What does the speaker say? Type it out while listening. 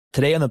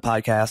Today on the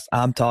podcast,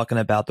 I'm talking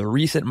about the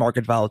recent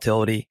market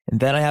volatility, and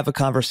then I have a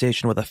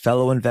conversation with a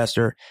fellow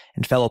investor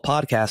and fellow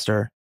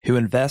podcaster who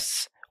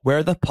invests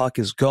where the puck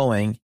is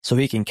going so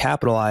he can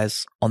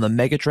capitalize on the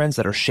megatrends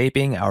that are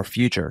shaping our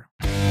future.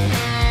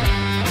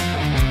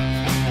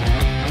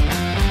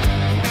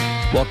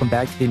 Welcome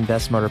back to the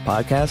Invest Smarter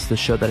podcast, the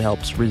show that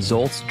helps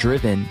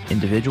results-driven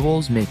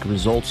individuals make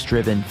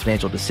results-driven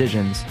financial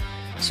decisions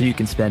so you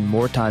can spend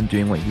more time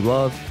doing what you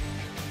love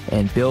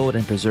and build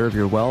and preserve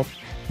your wealth.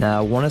 Now,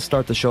 I want to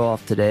start the show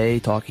off today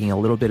talking a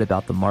little bit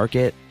about the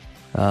market.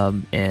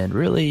 And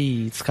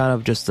really, it's kind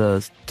of just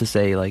to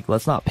say,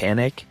 let's not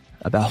panic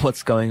about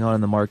what's going on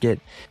in the market.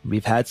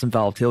 We've had some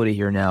volatility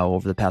here now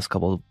over the past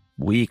couple of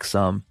weeks.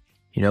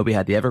 We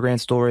had the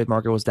Evergrande story. The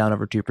market was down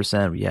over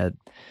 2%. We had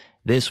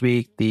this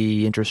week,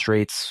 the interest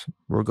rates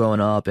were going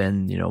up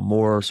and,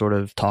 more sort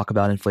of talk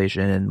about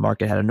inflation. And the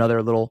market had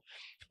another little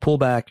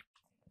pullback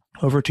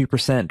over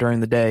 2%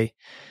 during the day.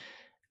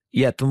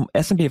 Yet the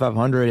S&P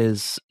 500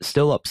 is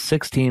still up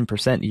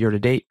 16% year to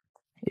date.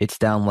 It's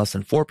down less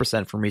than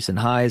 4% from recent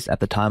highs at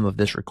the time of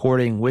this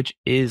recording, which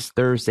is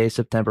Thursday,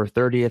 September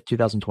 30th,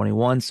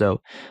 2021.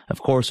 So,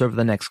 of course, over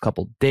the next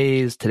couple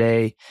days,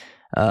 today,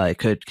 it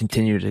could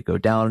continue to go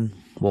down.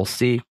 We'll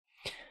see.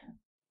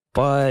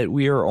 But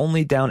we are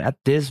only down at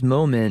this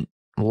moment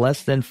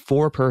less than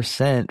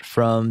 4%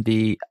 from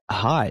the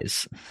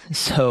highs.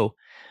 So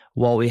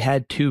while we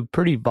had two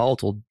pretty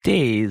volatile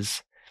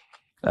days,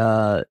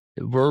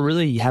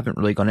 haven't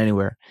really gone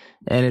anywhere.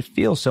 And it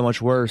feels so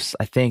much worse,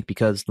 I think,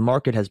 because the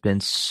market has been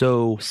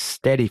so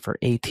steady for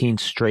 18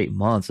 straight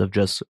months of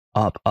just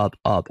up, up,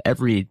 up.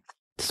 Every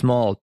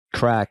small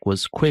crack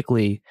was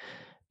quickly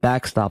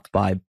backstopped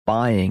by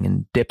buying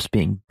and dips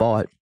being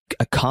bought.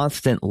 A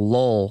constant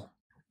lull,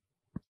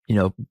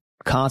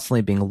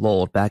 constantly being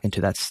lulled back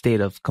into that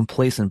state of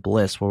complacent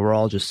bliss where we're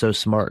all just so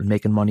smart and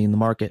making money in the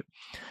market.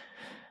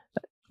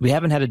 We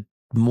haven't had a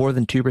more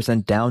than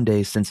 2% down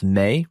day since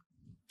May.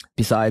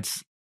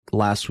 Besides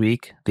last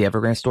week, the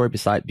Evergrande story,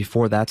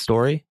 before that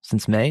story,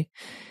 since May,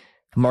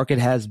 the market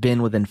has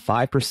been within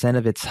 5%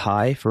 of its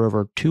high for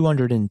over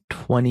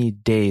 220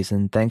 days.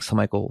 And thanks to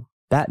Michael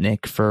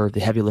Batnick for the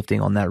heavy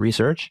lifting on that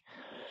research.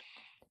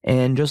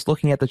 And just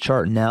looking at the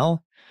chart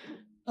now,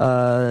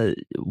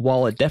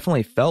 while it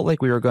definitely felt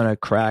like we were going to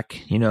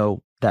crack,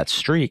 that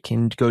streak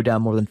and go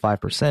down more than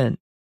 5%,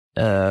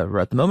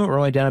 at the moment we're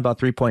only down about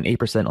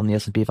 3.8% on the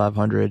S&P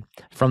 500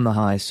 from the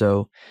high.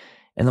 So,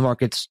 and the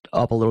market's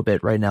up a little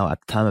bit right now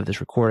at the time of this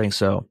recording.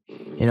 So,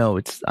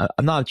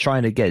 I'm not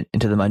trying to get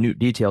into the minute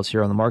details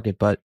here on the market,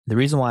 but the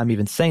reason why I'm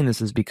even saying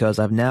this is because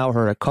I've now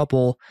heard a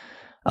couple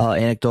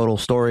anecdotal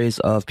stories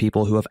of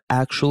people who have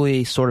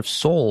actually sort of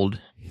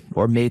sold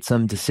or made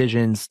some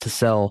decisions to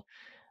sell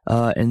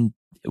and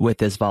with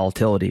this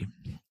volatility.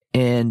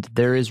 And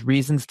there is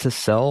reasons to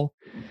sell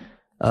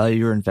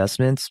your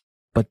investments,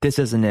 but this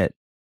isn't it.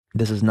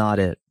 This is not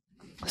it.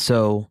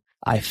 So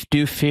I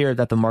do fear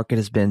that the market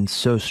has been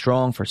so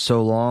strong for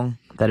so long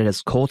that it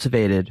has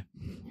cultivated,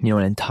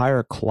 an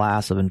entire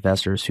class of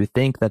investors who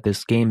think that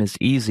this game is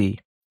easy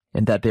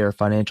and that they are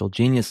financial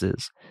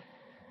geniuses.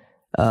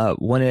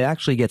 When it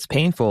actually gets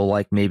painful,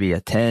 like maybe a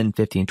 10,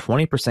 15,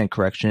 20%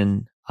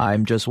 correction,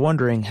 I'm just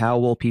wondering, how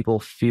will people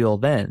feel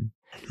then?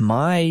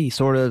 My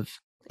sort of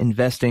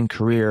investing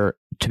career,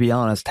 to be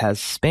honest, has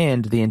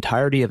spanned the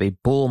entirety of a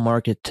bull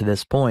market to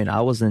this point.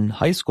 I was in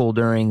high school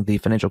during the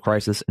financial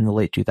crisis in the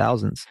late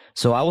 2000s.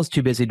 So I was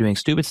too busy doing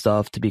stupid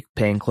stuff to be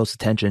paying close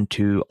attention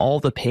to all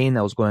the pain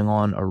that was going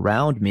on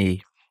around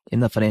me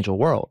in the financial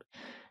world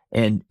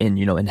and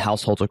in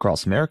households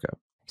across America.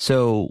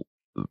 So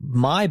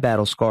my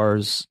battle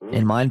scars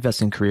in my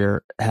investing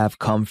career have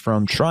come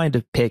from trying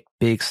to pick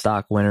big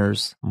stock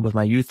winners with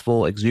my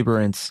youthful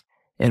exuberance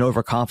and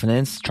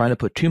overconfidence, trying to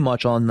put too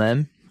much on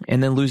them,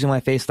 and then losing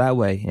my face that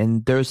way.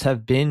 And those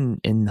have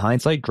been, in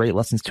hindsight, great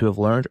lessons to have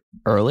learned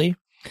early.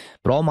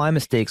 But all my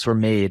mistakes were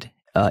made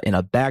in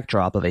a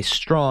backdrop of a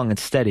strong and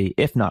steady,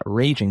 if not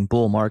raging,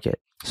 bull market.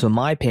 So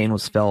my pain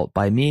was felt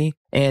by me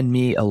and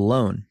me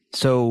alone.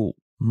 So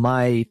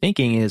my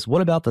thinking is,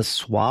 what about the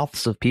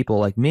swaths of people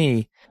like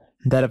me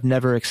that have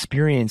never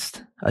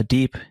experienced a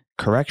deep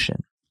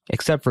correction?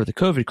 Except for the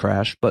COVID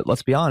crash, but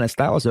let's be honest,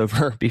 that was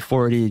over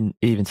before it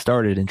even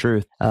started, in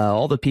truth.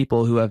 All the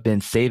people who have been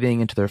saving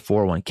into their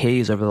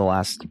 401ks over the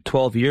last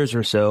 12 years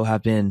or so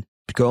have been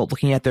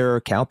looking at their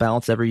account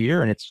balance every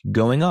year, and it's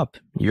going up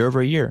year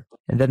over year.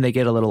 And then they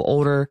get a little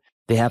older,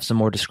 they have some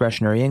more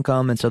discretionary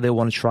income, and so they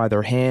want to try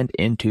their hand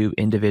into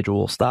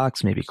individual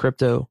stocks, maybe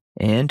crypto.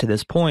 And to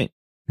this point,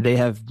 they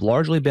have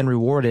largely been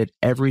rewarded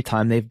every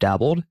time they've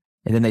dabbled,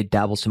 and then they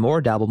dabble some more,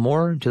 dabble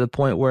more, to the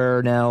point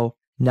where now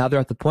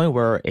they're at the point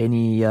where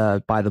any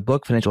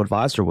by-the-book financial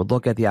advisor would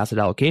look at the asset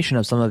allocation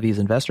of some of these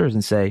investors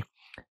and say,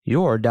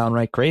 you're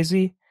downright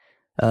crazy.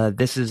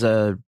 This is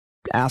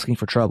asking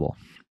for trouble.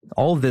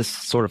 All of this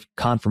sort of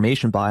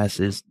confirmation bias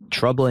is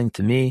troubling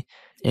to me.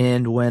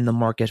 And when the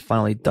market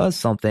finally does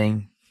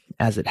something,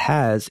 as it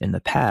has in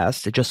the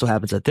past, it just so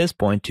happens at this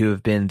point to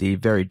have been the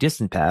very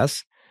distant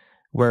past,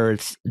 where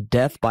it's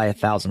death by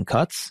 1,000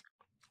 cuts,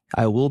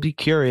 I will be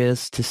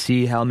curious to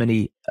see how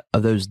many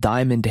of those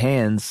diamond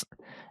hands,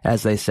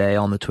 as they say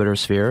on the Twitter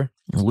sphere,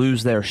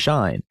 lose their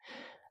shine.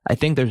 I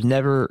think there's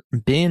never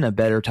been a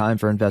better time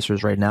for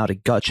investors right now to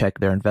gut check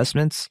their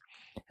investments.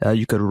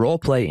 You could role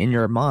play in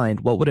your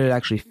mind what would it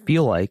actually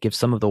feel like if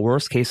some of the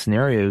worst case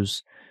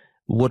scenarios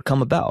would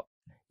come about.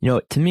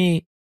 To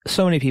me,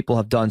 so many people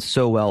have done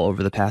so well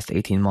over the past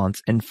 18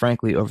 months and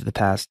frankly over the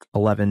past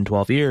 11,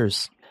 12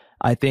 years.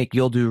 I think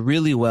you'll do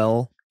really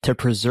well to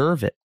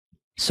preserve it.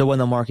 So when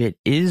the market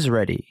is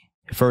ready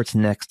for its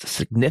next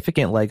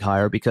significant leg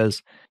higher,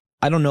 because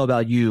I don't know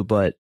about you,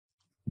 but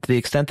to the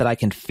extent that I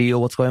can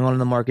feel what's going on in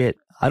the market,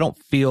 I don't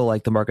feel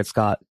like the market's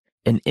got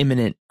an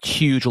imminent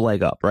huge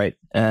leg up, right?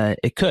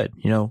 It could,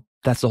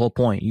 that's the whole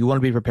point. You want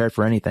to be prepared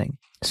for anything.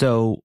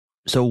 So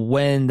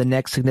when the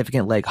next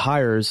significant leg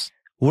hires,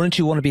 wouldn't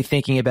you want to be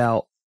thinking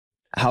about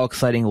how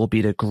exciting it will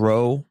be to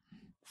grow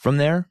from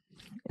there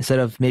instead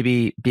of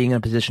maybe being in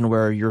a position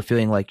where you're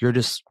feeling like you're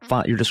just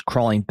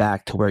crawling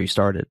back to where you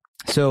started?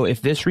 So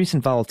if this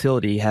recent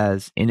volatility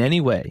has in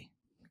any way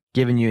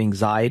given you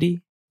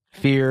anxiety,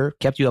 fear,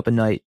 kept you up at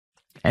night,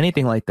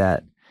 anything like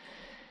that,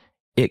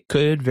 it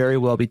could very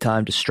well be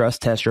time to stress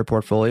test your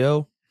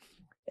portfolio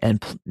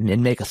and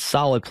make a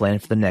solid plan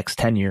for the next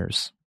 10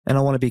 years. And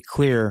I want to be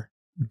clear,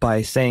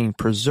 by saying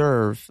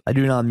preserve, I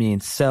do not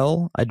mean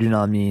sell. I do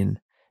not mean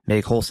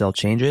make wholesale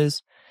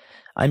changes.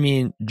 I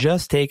mean,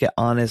 just take an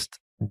honest,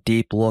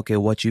 deep look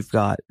at what you've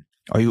got.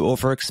 Are you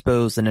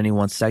overexposed in any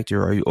one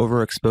sector? Are you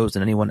overexposed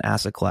in any one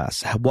asset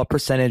class? What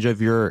percentage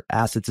of your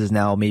assets is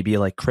now maybe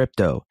like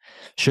crypto?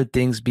 Should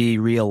things be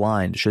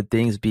realigned? Should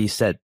things be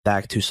set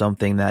back to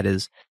something that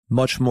is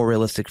much more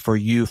realistic for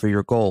you, for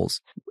your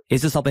goals?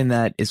 Is this something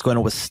that is going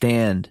to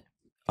withstand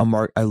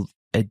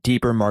a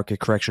deeper market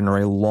correction or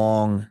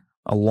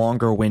a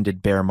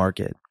longer-winded bear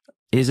market?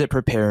 Is it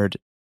prepared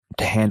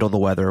to handle the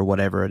weather or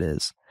whatever it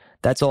is?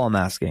 That's all I'm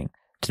asking.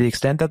 To the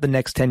extent that the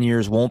next 10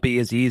 years won't be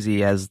as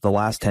easy as the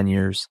last 10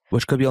 years,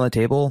 which could be on the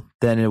table,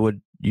 then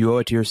you owe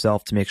it to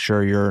yourself to make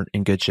sure you're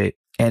in good shape.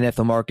 And if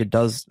the market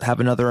does have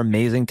another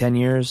amazing 10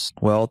 years,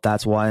 well,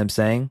 that's why I'm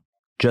saying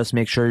just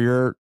make sure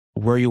you're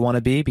where you want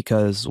to be,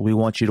 because we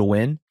want you to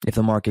win if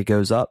the market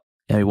goes up,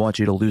 and we want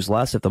you to lose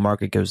less if the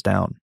market goes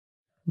down.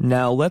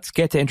 Now, let's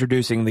get to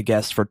introducing the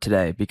guest for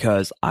today,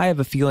 because I have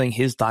a feeling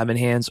his diamond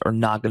hands are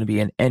not going to be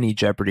in any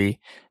jeopardy.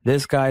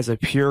 This guy's a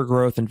pure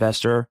growth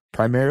investor,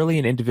 primarily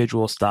in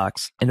individual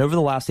stocks. And over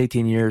the last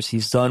 18 years,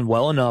 he's done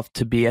well enough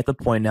to be at the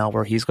point now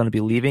where he's going to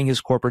be leaving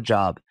his corporate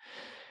job.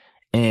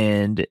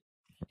 And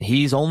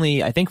he's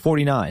only, I think,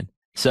 49.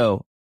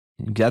 So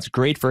that's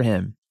great for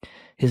him.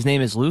 His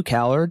name is Luke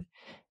Hallard,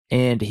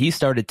 and he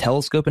started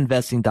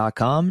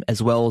telescopeinvesting.com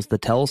as well as the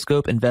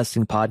Telescope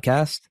Investing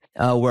podcast,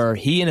 where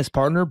he and his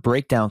partner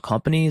break down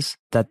companies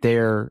that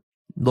they're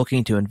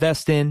looking to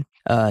invest in.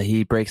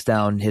 He breaks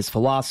down his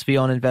philosophy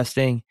on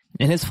investing,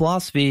 and his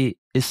philosophy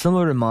is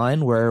similar to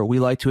mine, where we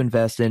like to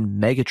invest in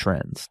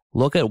megatrends.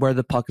 Look at where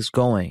the puck is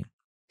going.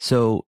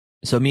 So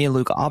me and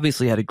Luke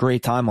obviously had a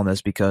great time on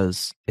this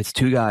because it's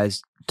two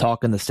guys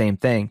talking the same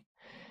thing.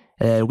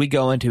 We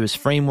go into his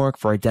framework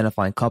for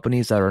identifying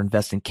companies that are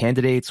investing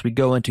candidates. We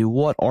go into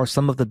what are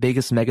some of the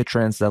biggest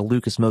megatrends that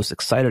Luke is most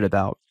excited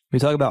about. We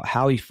talk about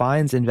how he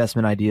finds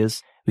investment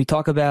ideas. We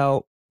talk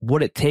about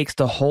what it takes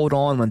to hold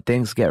on when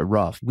things get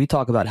rough. We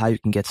talk about how you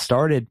can get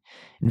started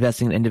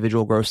investing in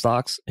individual growth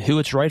stocks, who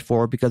it's right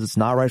for because it's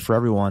not right for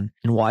everyone,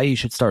 and why you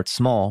should start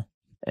small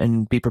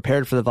and be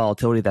prepared for the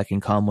volatility that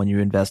can come when you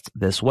invest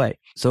this way.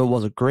 So it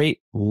was a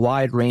great,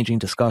 wide-ranging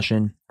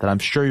discussion that I'm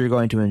sure you're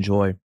going to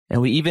enjoy.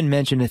 And we even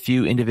mentioned a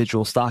few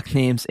individual stock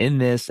names in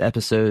this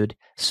episode.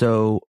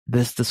 So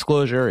this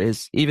disclosure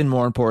is even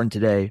more important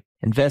today.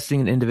 Investing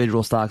in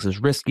individual stocks is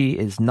risky,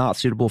 is not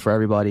suitable for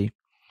everybody.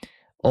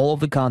 All of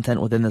the content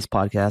within this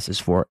podcast is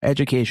for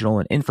educational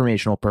and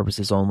informational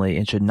purposes only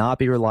and should not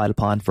be relied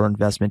upon for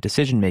investment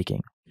decision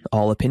making.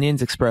 All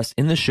opinions expressed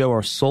in the show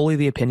are solely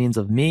the opinions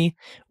of me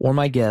or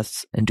my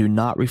guests and do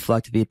not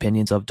reflect the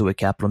opinions of DeWitt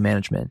Capital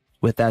Management.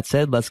 With that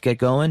said, let's get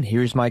going.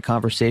 Here's my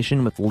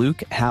conversation with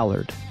Luke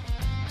Hallard.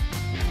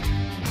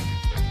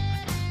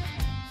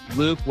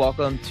 Luke,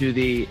 welcome to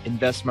the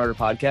Invest Smarter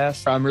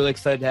podcast. I'm really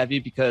excited to have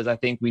you because I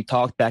think we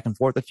talked back and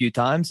forth a few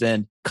times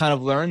and kind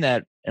of learned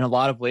that in a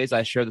lot of ways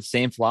I share the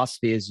same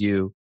philosophy as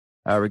you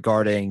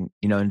regarding,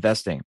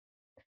 investing.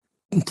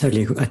 I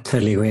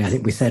totally agree. I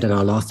think we said in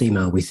our last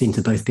email, we seem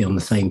to both be on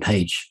the same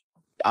page.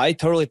 I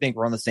totally think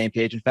we're on the same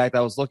page. In fact,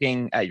 I was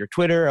looking at your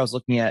Twitter. I was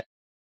looking at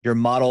your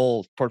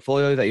model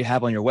portfolio that you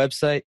have on your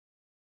website.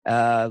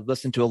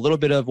 Listened to a little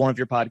bit of one of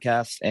your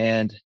podcasts,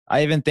 and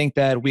I even think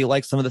that we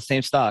like some of the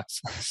same stocks.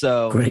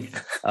 So great.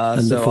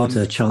 And look forward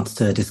to a chance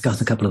to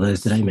discuss a couple of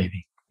those today,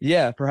 maybe.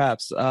 Yeah,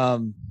 perhaps.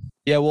 We'll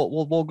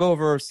go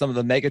over some of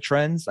the mega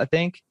trends. I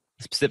think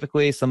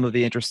specifically some of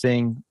the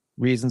interesting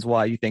reasons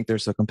why you think they're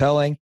so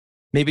compelling.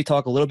 Maybe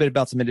talk a little bit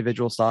about some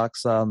individual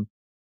stocks. We'll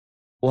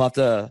have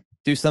to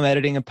do some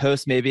editing and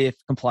post maybe if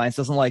compliance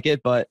doesn't like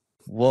it, but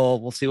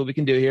we'll see what we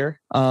can do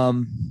here.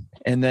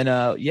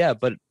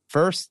 But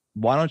first,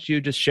 why don't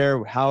you just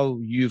share how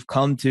you've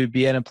come to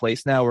be in a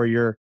place now where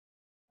you're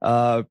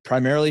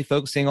primarily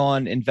focusing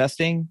on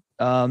investing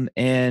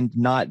and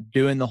not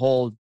doing the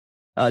whole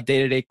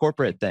day-to-day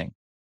corporate thing?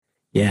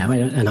 Yeah,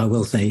 and I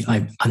will say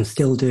I'm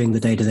still doing the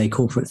day-to-day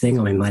corporate thing.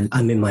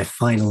 I'm in my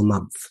final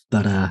month,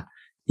 but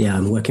yeah,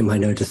 I'm working my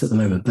notice at the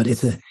moment. But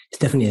it's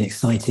definitely an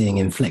exciting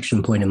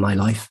inflection point in my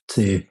life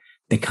to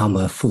become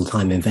a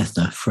full-time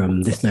investor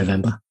from this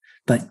November.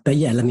 But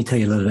yeah, let me tell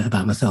you a little bit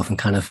about myself and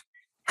kind of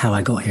how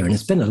I got here. And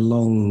it's been a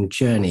long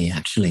journey,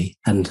 actually.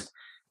 And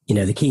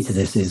the key to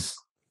this is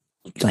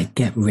like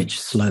get rich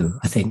slow.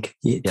 I think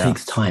it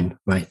takes time,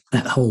 right?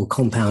 That whole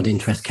compound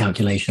interest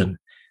calculation.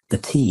 The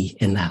T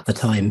in that, the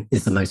time,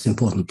 is the most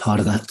important part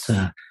of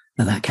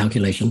that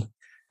calculation.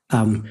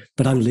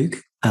 But I'm Luke.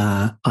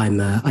 I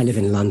live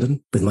in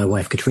London with my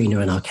wife Katrina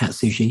and our cat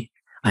Sushi.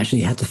 I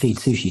actually had to feed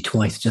Sushi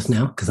twice just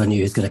now because I knew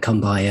he was going to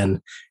come by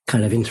and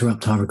kind of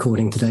interrupt our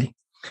recording today.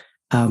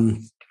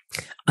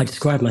 I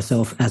describe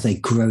myself as a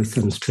growth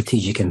and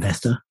strategic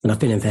investor, and I've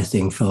been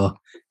investing for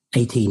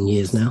 18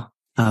 years now.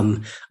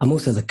 I'm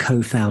also the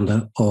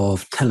co-founder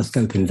of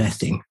Telescope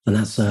Investing, and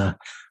that's a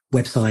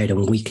website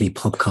and weekly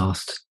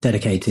podcast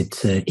dedicated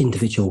to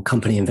individual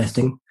company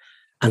investing.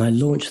 And I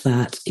launched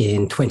that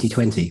in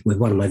 2020 with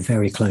one of my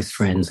very close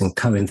friends and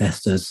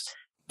co-investors,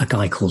 a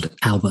guy called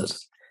Albert.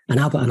 And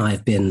Albert and I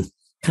have been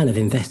kind of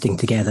investing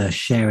together,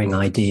 sharing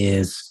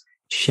ideas,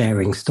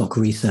 sharing stock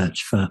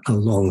research for a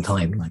long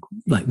time,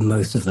 like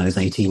most of those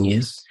 18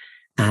 years.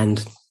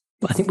 And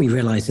I think we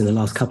realized in the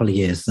last couple of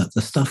years that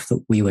the stuff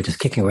that we were just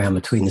kicking around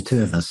between the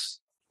two of us,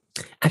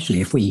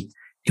 actually, if we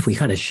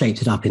kind of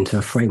shaped it up into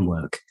a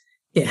framework,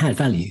 it had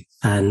value.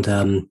 And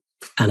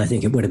I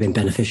think it would have been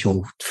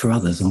beneficial for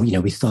others. And,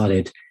 we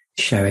started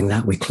sharing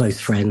that with close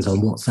friends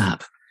on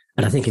WhatsApp.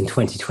 And I think in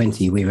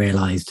 2020, we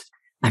realized,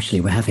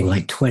 actually, we're having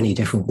like 20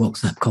 different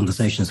WhatsApp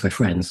conversations with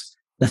friends.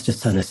 Let's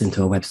just turn this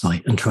into a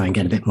website and try and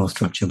get a bit more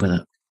structure with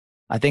it.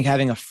 I think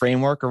having a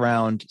framework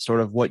around sort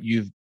of what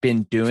you've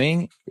been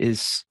doing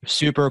is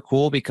super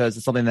cool because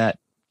it's something that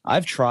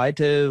I've tried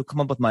to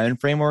come up with my own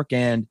framework.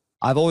 And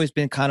I've always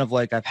been kind of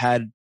like, I've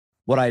had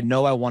what I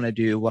know I want to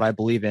do, what I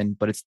believe in,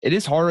 but it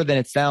is harder than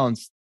it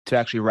sounds to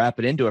actually wrap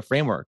it into a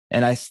framework.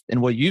 And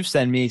what you've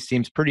sent me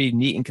seems pretty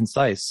neat and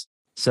concise.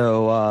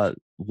 So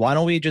why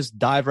don't we just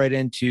dive right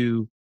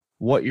into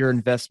what your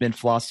investment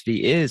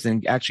philosophy is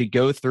and actually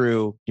go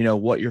through,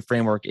 what your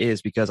framework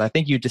is, because I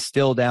think you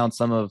distill down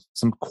some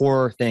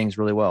core things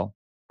really well.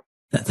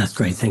 That's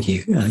great. Thank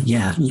you.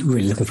 Yeah,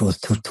 really looking forward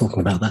to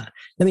talking about that.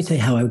 Let me tell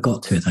you how I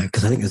got to it though,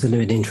 because I think there's an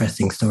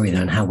interesting story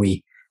there and how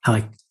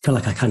I feel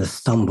like I kind of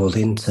stumbled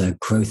into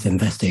growth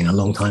investing a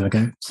long time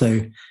ago.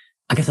 So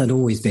I guess I'd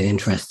always been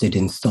interested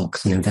in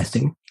stocks and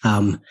investing.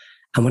 And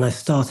when I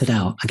started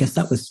out, I guess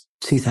that was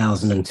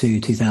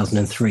 2002,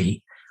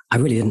 2003, I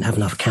really didn't have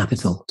enough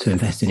capital to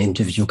invest in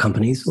individual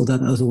companies, although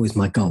that was always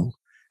my goal.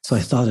 So I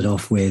started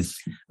off with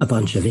a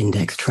bunch of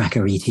index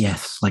tracker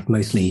ETFs, like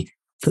mostly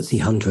FTSE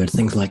 100,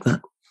 things like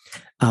that.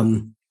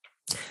 And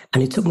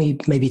it took me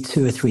maybe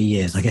 2 or 3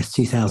 years, I guess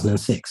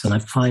 2006, and I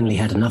finally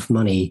had enough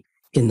money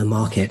in the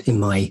market in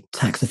my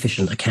tax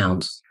efficient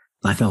accounts.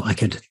 I felt I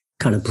could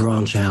kind of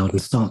branch out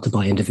and start to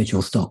buy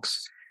individual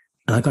stocks.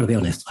 And I've got to be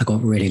honest, I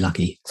got really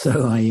lucky.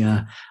 So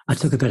I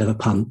took a bit of a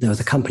punt. There was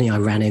a company I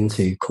ran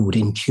into called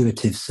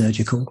Intuitive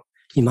Surgical.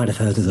 You might have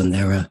heard of them.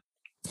 They're a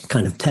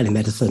kind of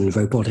telemedicine,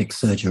 robotic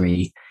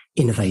surgery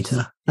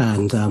innovator.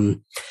 And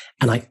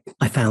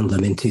I found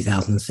them in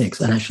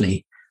 2006 and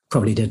actually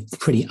probably did the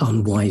pretty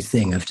unwise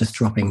thing of just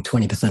dropping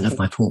 20% of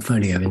my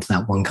portfolio into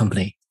that one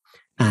company.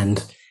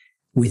 And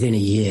within a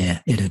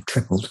year, it had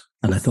tripled.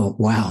 And I thought,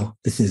 wow,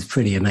 this is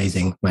pretty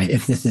amazing, right?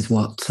 If this is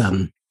what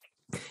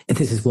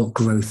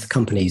growth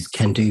companies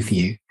can do for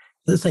you, at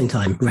the same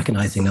time,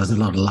 recognizing there was a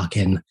lot of luck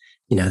in,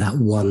 that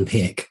one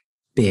pick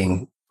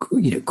being,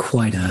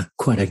 quite a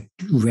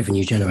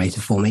revenue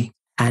generator for me.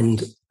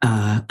 And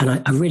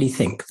I really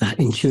think that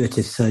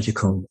Intuitive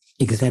Surgical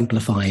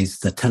exemplifies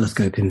the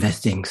telescope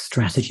investing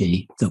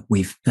strategy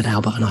that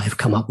Albert and I have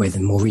come up with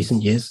in more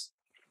recent years.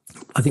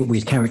 I think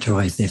we'd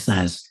characterize this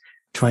as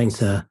trying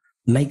to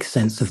make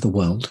sense of the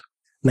world,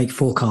 make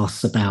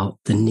forecasts about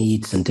the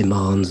needs and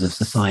demands of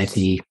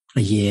society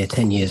a year,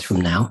 10 years from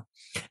now,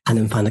 and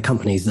then find the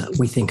companies that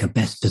we think are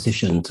best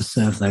positioned to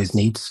serve those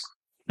needs.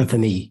 And for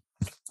me,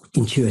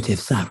 Intuitive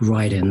sat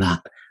right in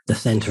the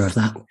center of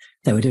that.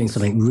 They were doing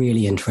something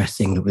really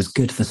interesting that was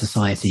good for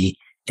society.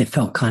 It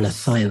felt kind of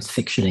science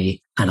fiction-y,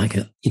 and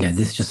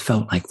this just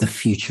felt like the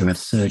future of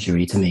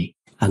surgery to me.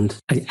 And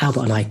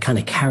Albert and I kind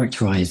of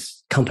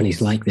characterize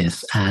companies like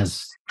this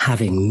as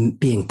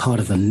being part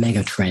of a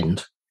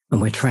megatrend.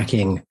 And we're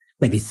tracking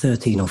maybe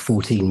 13 or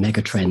 14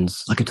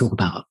 megatrends I could talk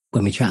about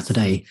when we chat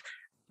today,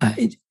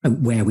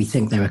 where we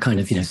think there are kind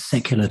of,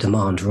 secular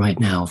demand right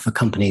now for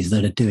companies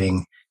that are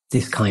doing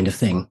this kind of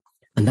thing.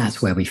 And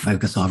that's where we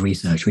focus our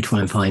research. We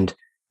try and find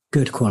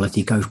good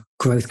quality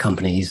growth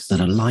companies that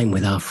align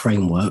with our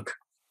framework,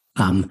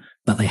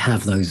 but they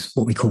have those,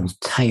 what we call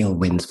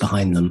tailwinds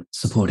behind them,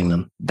 supporting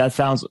them. That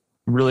sounds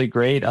Really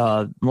great.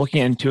 I'm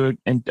looking into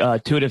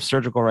Intuitive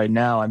Surgical right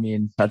now. I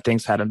mean, that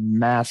thing's had a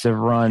massive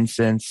run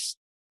since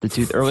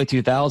the early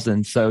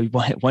 2000s. So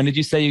when did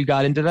you say you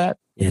got into that?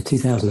 Yeah,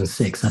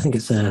 2006. I think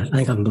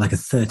I'm like a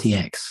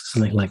 30x,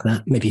 something like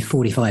that. Maybe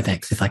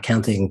 45x if I'm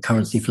counting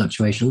currency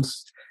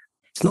fluctuations.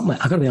 I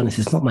gotta be honest,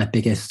 it's not my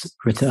biggest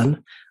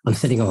return. I'm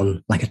sitting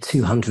on like a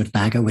 200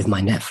 bagger with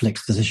my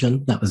Netflix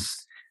position. That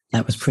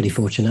was pretty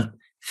fortunate.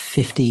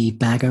 50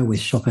 bagger with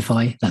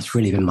Shopify. That's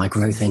really been my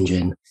growth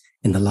engine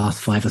in the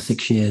last 5 or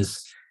 6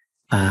 years.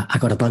 I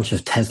got a bunch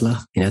of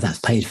Tesla. That's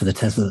paid for the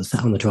Tesla that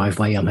sat on the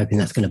driveway. I'm hoping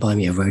that's going to buy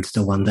me a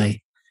Roadster one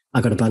day.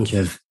 I got a bunch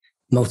of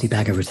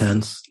multi-bagger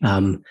returns.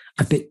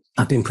 I've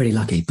been pretty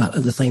lucky, but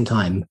at the same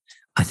time,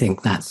 I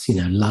think that's,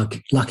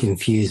 luck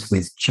infused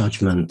with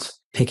judgment,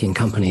 picking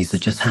companies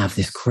that just have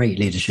this great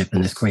leadership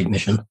and this great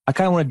mission. I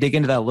kind of want to dig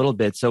into that a little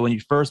bit. So when you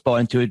first bought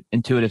into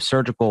Intuitive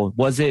Surgical,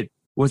 was it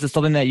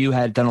something that you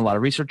had done a lot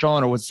of research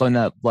on, or was it something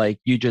that like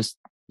you just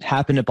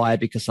happened to buy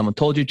it because someone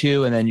told you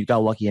to, and then you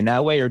got lucky in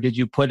that way? Or did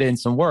you put in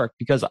some work?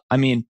 Because I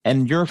mean,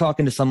 and you're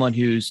talking to someone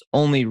who's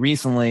only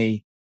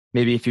recently,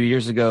 maybe a few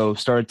years ago,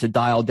 started to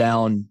dial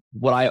down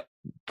what I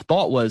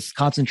thought was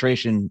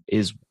concentration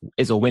is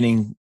a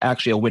winning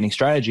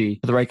strategy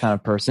for the right kind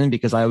of person.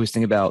 Because I always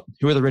think about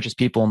who are the richest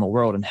people in the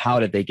world and how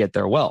did they get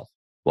their wealth?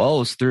 Well, it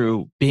was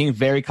through being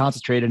very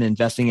concentrated and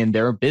investing in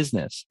their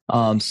business.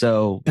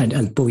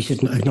 But we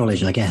should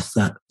acknowledge, I guess,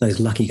 that those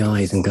lucky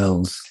guys and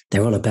girls,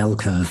 they're on a bell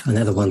curve, and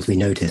they're the ones we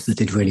noticed that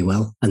did really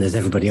well. And there's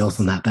everybody else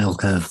on that bell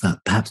curve that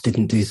perhaps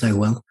didn't do so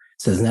well.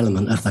 So there's an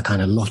element of the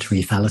kind of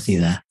lottery fallacy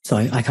there. So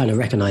I kind of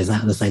recognize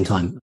that at the same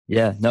time.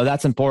 Yeah, no,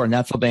 that's important.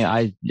 That's something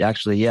I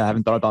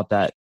haven't thought about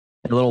that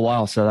in a little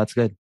while. So that's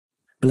good.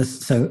 But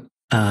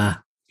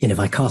if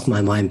I cast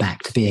my mind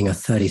back to being a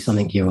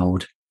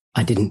 30-something-year-old,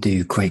 I didn't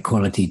do great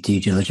quality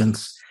due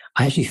diligence.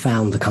 I actually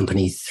found the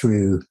company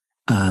through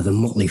the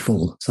Motley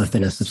Fool. So I've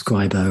been a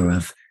subscriber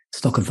of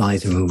Stock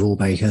Advisor and Rule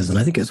Breakers, and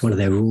I think it's one of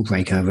their Rule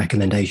Breaker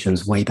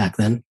recommendations way back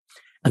then.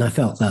 And I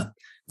felt that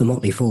the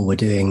Motley Fool were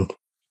doing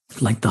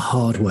like the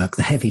hard work,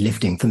 the heavy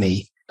lifting for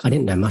me. I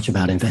didn't know much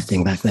about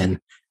investing back then,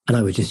 and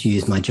I would just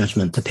use my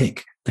judgment to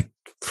pick,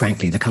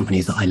 frankly, the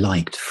companies that I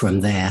liked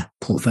from their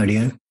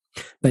portfolio.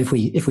 But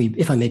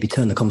if I maybe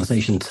turn the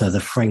conversation to the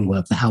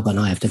framework that Albert and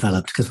I have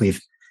developed, because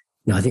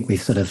I think we've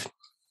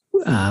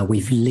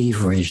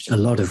leveraged a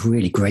lot of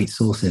really great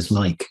sources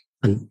like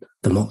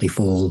the Motley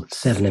Fool,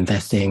 Seven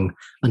Investing,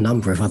 a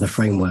number of other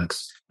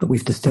frameworks, but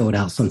we've distilled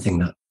out something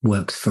that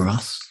works for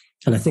us.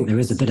 And I think there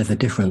is a little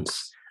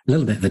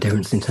bit of a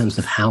difference in terms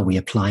of how we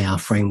apply our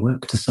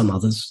framework to some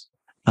others.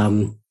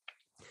 I'm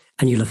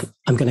going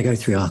to go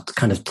through our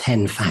kind of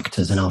 10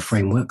 factors in our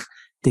framework.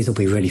 These will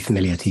be really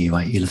familiar to you,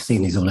 right? You'll have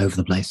seen these all over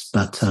the place,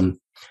 but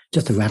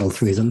just to rattle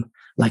through them.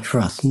 Like for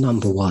us,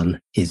 number one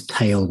is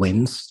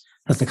tailwinds.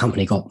 Has the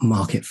company got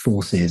market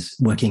forces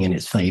working in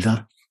its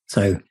favor?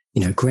 So,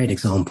 great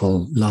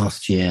example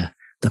last year,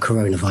 the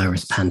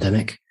coronavirus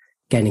pandemic,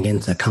 getting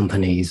into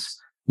companies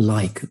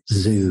like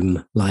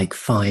Zoom, like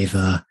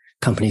Fiverr,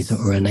 companies that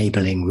were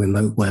enabling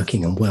remote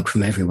working and work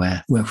from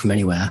everywhere, work from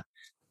anywhere.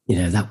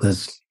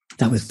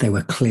 They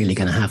were clearly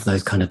going to have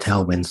those kind of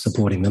tailwinds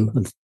supporting them.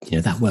 And,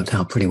 that worked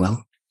out pretty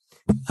well.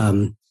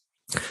 And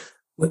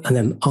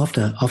then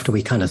after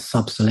we kind of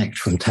sub-select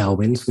from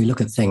tailwinds, we look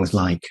at things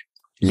like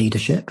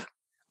leadership.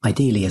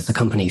 Ideally, as the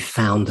company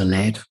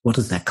founder-led, what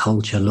does their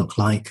culture look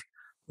like?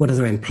 What are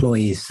their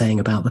employees saying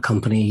about the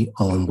company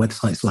on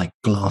websites like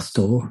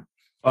Glassdoor?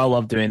 I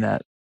love doing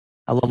that.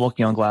 I love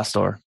looking on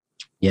Glassdoor.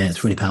 Yeah,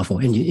 it's really powerful.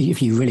 And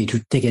if you really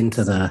dig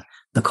into the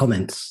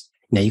comments,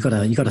 you got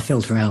to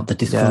filter out the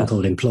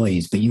disgruntled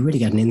employees, but you really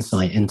get an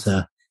insight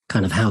into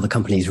kind of how the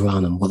company's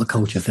run and what the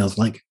culture feels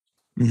like.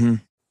 Mm-hmm.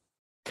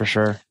 For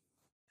sure.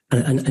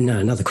 And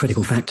another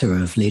critical factor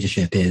of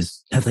leadership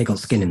is, have they got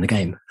skin in the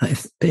game?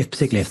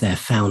 Particularly if they're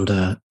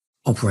founder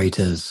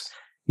operators,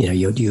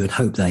 you would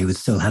hope they would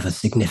still have a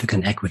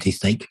significant equity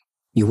stake.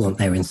 You want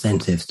their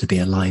incentives to be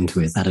aligned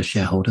with that of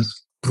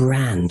shareholders.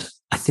 Brand,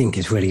 I think,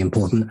 is really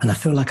important. And I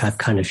feel like I've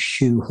kind of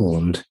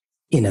shoehorned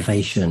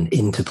innovation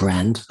into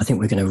brand. I think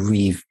we're going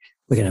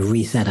to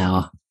reset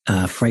our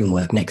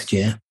framework next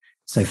year.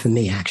 So for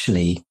me,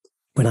 actually,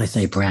 when I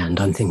say brand,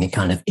 I'm thinking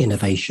kind of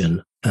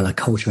innovation and a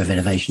culture of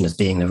innovation as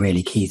being the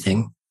really key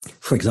thing.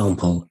 For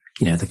example,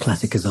 the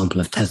classic example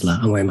of Tesla.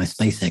 I'm wearing my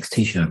SpaceX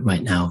t-shirt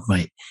right now,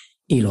 right?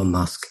 Elon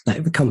Musk,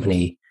 the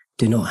company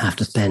do not have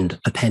to spend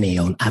a penny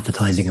on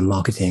advertising and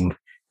marketing,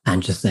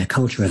 and just their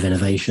culture of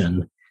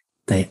innovation.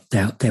 They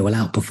will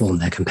outperform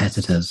their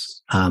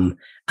competitors, and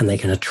they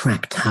can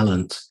attract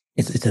talent.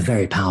 It's a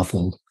very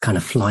powerful kind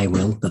of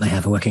flywheel that they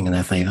have working in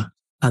their favor.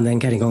 And then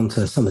getting on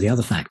to some of the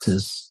other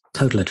factors,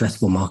 total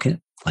addressable market.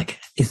 Like,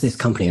 is this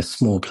company a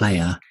small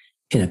player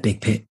in a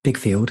big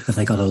field? Have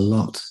they got a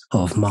lot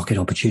of market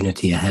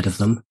opportunity ahead of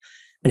them?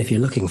 And if you're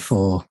looking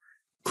for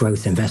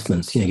growth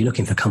investments, you're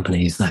looking for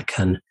companies that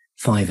can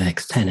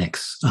 5x,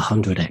 10x,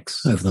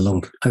 100x over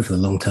the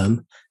long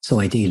term. So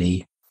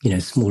ideally,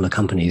 smaller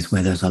companies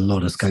where there's a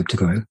lot of scope to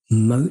grow.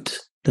 Moat,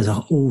 there's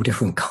all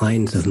different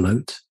kinds of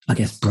moat. I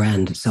guess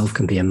brand itself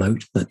can be a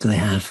moat, but do they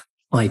have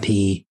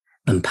IP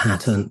and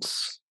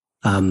patents?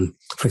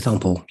 For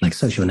example, like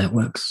social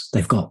networks,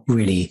 they've got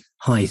really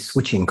high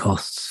switching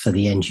costs for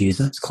the end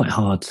user. It's quite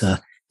hard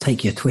to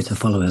take your Twitter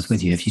followers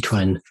with you if you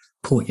try and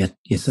port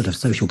your sort of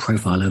social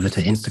profile over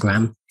to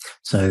Instagram.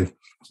 So,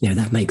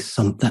 that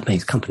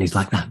makes companies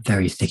like that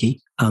very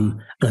sticky.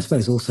 And I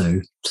suppose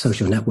also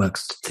social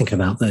networks, thinking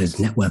about those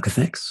network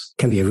effects,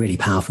 can be a really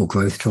powerful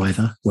growth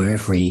driver where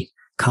every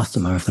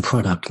customer of the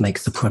product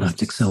makes the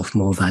product itself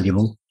more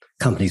valuable.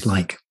 Companies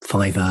like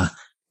Fiverr,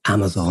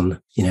 Amazon,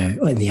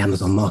 in the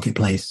Amazon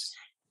marketplace,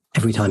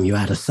 every time you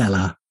add a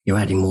seller, you're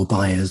adding more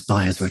buyers.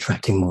 Buyers are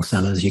attracting more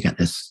sellers. You get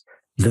this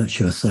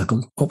virtuous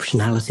circle.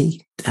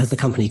 Optionality. Has the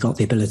company got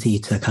the ability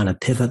to kind of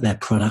pivot their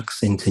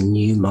products into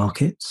new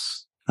markets?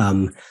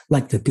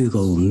 Like the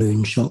Google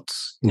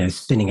moonshots,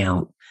 spinning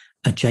out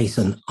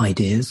adjacent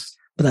ideas.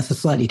 But that's a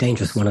slightly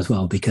dangerous one as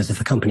well, because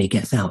if a company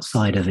gets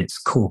outside of its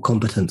core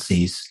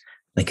competencies,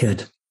 they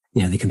could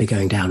be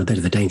going down a bit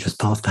of a dangerous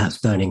path, perhaps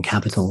burning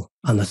capital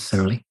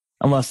unnecessarily.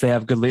 Unless they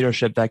have good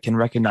leadership that can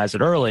recognize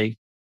it early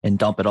and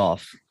dump it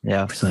off.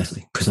 Yeah.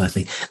 Precisely.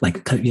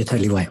 You're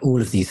totally right. All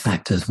of these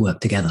factors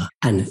work together.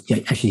 And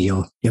actually,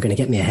 you're going to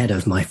get me ahead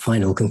of my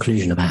final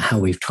conclusion about how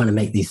we've tried to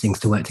make these things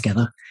to work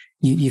together.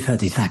 You've heard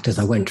these factors.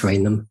 I won't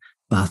drain them.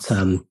 But,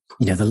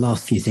 the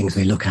last few things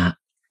we look at,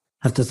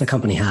 does the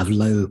company have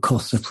low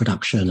cost of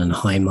production and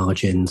high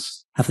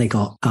margins? Have they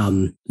got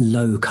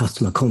low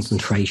customer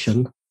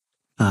concentration?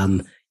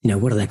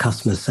 What are their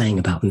customers saying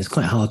about them? It's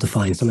quite hard to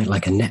find something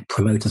like a net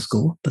promoter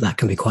score, but that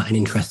can be quite an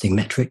interesting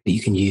metric that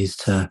you can use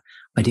to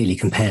ideally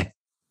compare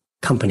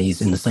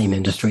companies in the same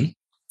industry.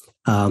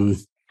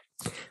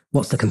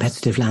 What's the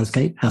competitive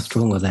landscape? How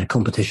strong are their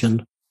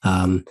competition?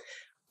 You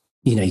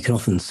can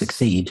often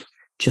succeed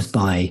just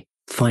by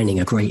finding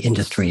a great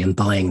industry and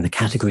buying the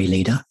category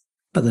leader,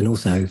 but then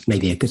also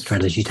maybe a good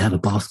strategy to have a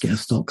basket of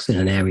stocks in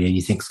an area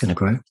you think is going to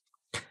grow.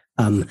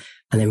 And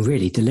then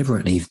really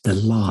deliberately the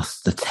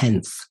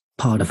 10th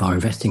part of our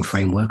investing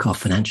framework, our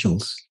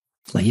financials.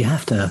 Like you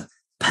have to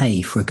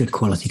pay for a good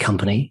quality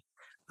company.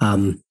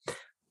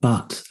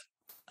 But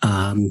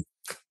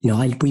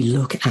we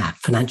look at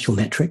financial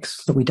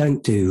metrics, but we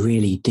don't do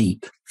really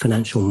deep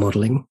financial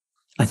modeling.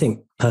 I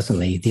think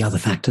personally, the other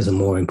factors are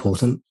more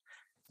important.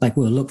 Like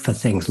we'll look for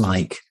things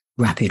like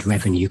rapid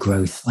revenue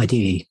growth,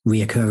 ideally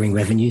reoccurring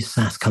revenues.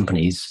 SaaS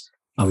companies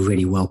are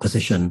really well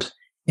positioned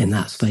in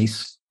that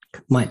space.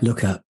 Might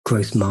look at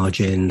gross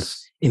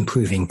margins,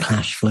 improving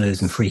cash flows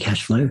and free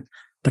cash flow.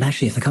 But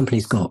actually, if the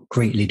company's got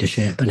great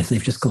leadership and if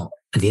they've just got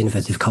the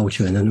innovative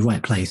culture and in the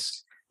right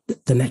place,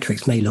 the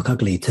metrics may look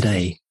ugly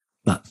today,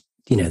 but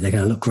they're going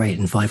to look great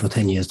in 5 or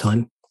 10 years'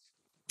 time.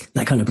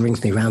 That kind of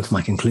brings me around to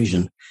my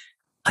conclusion.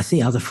 I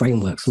see other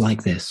frameworks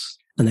like this,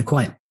 and they're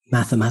quite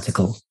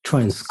mathematical.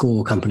 Try and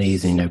score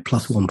companies,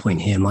 plus 1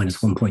 point here,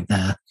 minus 1 point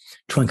there.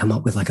 Try and come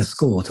up with like a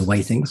score to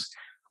weigh things.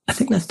 I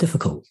think that's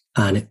difficult.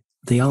 And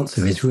the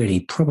answer is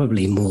really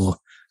probably more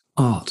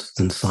art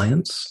than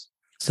science.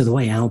 So the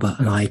way Albert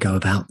and I go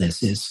about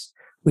this is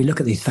we look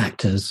at these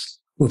factors,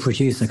 we'll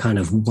produce a kind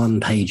of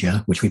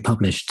one-pager, which we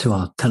publish to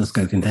our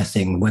Telescope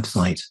Investing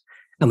website,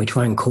 and we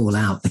try and call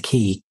out the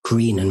key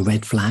green and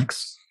red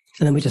flags.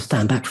 And then we just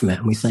stand back from it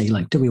and we say,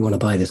 like, do we want to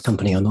buy this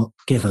company or not,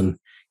 given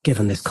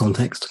this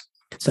context?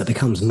 So it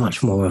becomes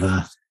much more of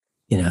a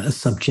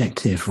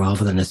subjective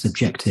rather than a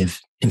subjective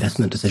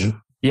investment decision.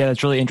 Yeah,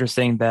 it's really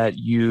interesting that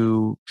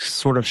you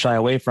sort of shy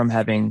away from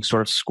having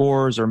sort of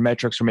scores or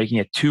metrics or making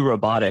it too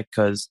robotic,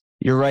 because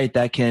you're right,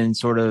 that can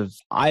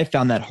I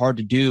found that hard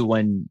to do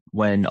when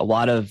a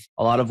lot of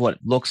what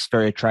looks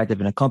very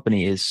attractive in a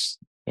company is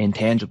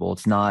intangible.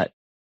 It's not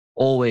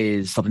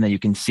always something that you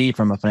can see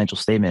from a financial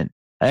statement.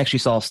 I actually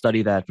saw a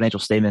study that financial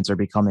statements are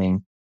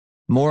becoming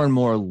more and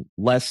more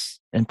less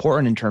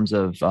important in terms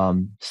of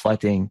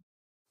selecting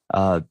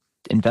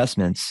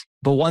investments.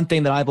 But one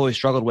thing that I've always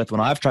struggled with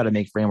when I've tried to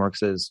make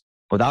frameworks is,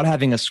 without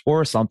having a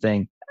score or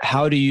something,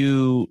 how do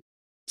you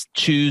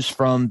choose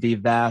from the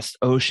vast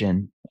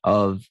ocean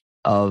of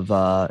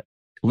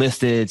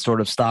listed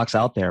sort of stocks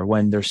out there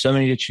when there's so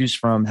many to choose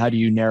from? How do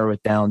you narrow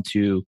it down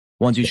to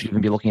ones you should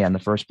even be looking at in the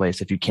first place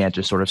if you can't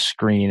just sort of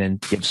screen and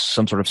give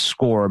some sort of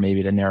score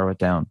maybe to narrow it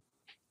down?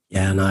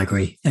 Yeah, and I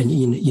agree. And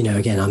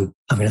again, I'm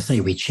going to say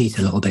we cheat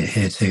a little bit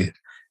here too.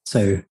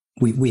 So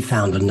we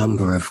found a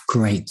number of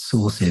great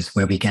sources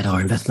where we get our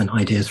investment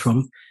ideas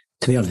from.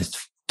 To be honest,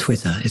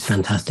 Twitter is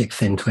fantastic.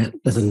 FinTwit.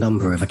 There's a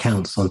number of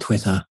accounts on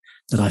Twitter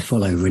that I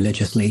follow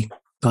religiously.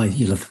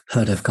 You'll have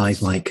heard of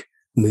guys like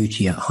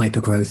Muji at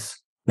Hypergrowth,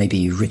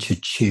 maybe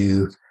Richard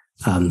Chu,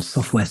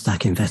 Software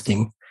Stack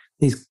Investing.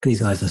 These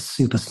guys are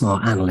super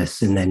smart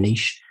analysts in their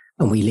niche,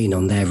 and we lean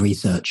on their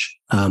research.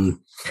 I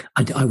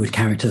would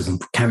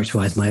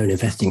characterize my own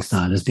investing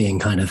style as being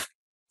kind of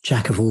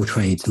jack of all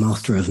trades,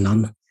 master of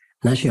none.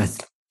 And actually,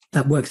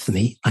 that works for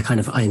me.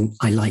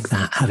 I like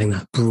that, having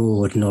that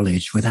broad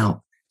knowledge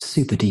without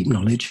super deep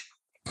knowledge.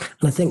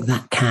 And I think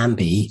that can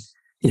be,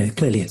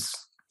 clearly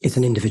it's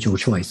an individual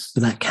choice,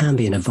 but that can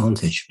be an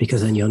advantage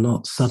because then you're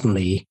not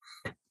suddenly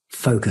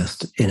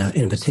focused in a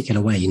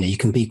particular way. You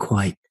can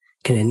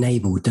can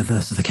enable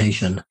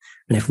diversification.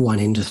 And if one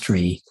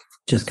industry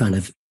just kind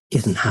of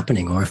isn't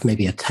happening, or if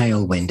maybe a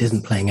tailwind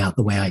isn't playing out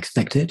the way I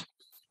expected,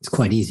 it's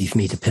quite easy for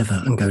me to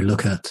pivot and go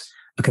look at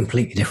a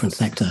completely different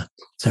sector.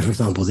 So for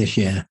example, this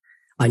year,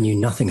 I knew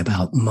nothing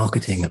about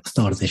marketing at the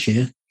start of this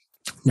year.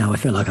 Now I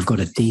feel like I've got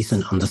a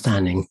decent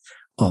understanding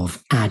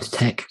of ad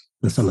tech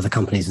and some of the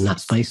companies in that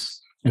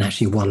space. And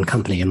actually one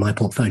company in my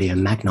portfolio,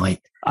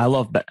 Magnite. I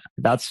love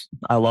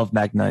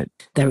Magnite.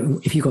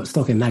 If you got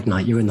stock in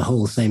Magnite, you're in the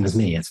hole same as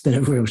me. It's been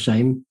a real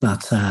shame,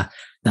 but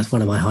that's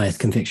one of my highest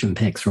conviction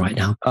picks right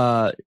now.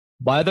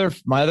 My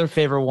other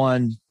favorite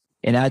one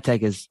in ad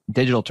tech is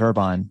Digital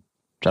Turbine,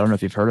 which I don't know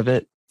if you've heard of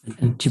it.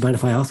 And do you mind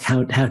if I ask,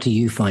 how do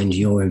you find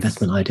your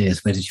investment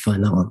ideas? Where did you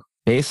find that one?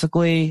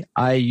 Basically,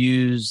 I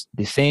use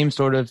the same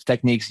sort of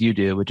techniques you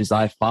do, which is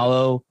I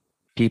follow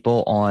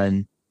people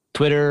on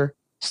Twitter,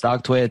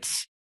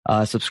 StockTwits,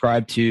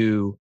 subscribe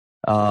to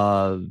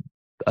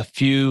a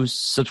few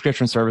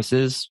subscription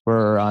services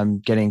where I'm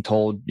getting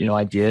told,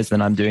 ideas,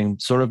 and I'm doing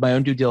sort of my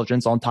own due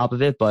diligence on top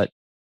of it. But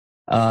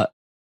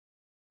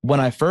when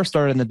I first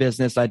started in the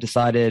business, I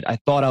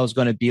thought I was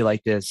going to be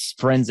like this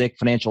forensic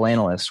financial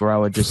analyst where I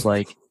would just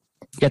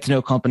get to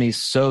know companies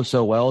so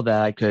well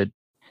that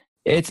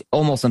it's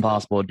almost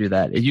impossible to do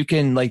that. You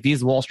can,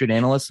 these Wall Street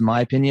analysts, in my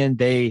opinion,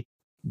 they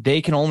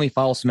can only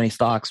follow so many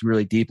stocks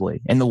really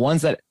deeply. And the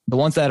ones that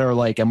are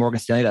like at Morgan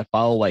Stanley that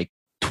follow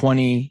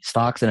 20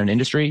 stocks in an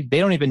industry, they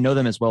don't even know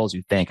them as well as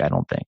you think, I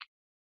don't think.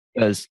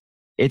 Because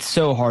it's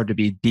so hard to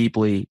be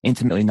deeply,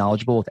 intimately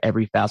knowledgeable with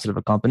every facet of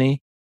a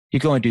company. You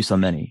can only do so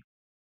many.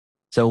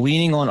 So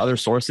leaning on other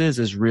sources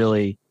is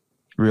really,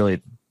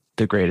 really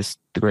the greatest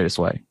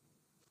way.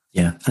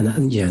 Yeah.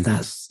 And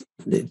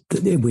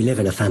we live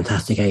in a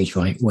fantastic age,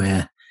 right?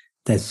 Where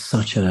there's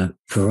such a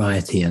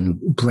variety and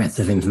breadth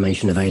of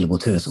information available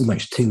to us,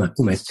 almost too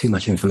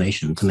much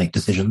information to make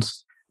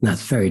decisions. And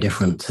that's very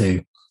different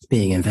to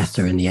being an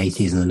investor in the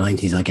 80s and the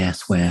 90s, I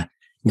guess, where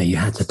you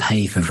had to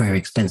pay for very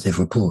expensive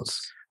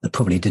reports that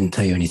probably didn't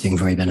tell you anything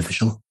very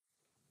beneficial.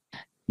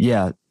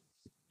 Yeah,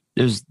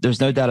 there's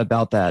no doubt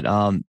about that.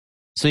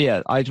 So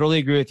yeah, I totally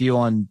agree with you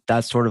on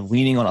that sort of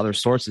leaning on other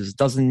sources. It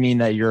doesn't mean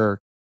that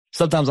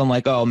sometimes I'm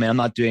like, oh man, I'm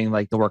not doing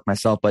the work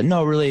myself, but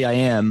no, really I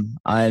am.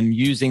 I'm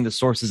using the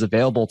sources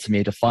available to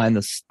me to find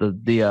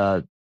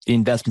the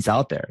investments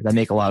out there that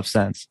make a lot of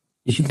sense.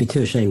 You shouldn't be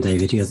too ashamed,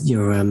 David.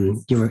 You're a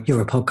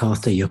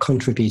podcaster. You're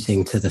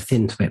contributing to the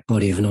FinTwit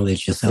body of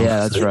knowledge yourself. Yeah,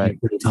 that's right.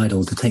 You're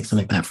entitled to take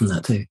something back from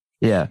that too.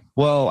 Yeah.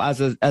 Well,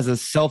 as a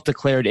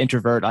self-declared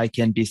introvert, I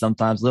can be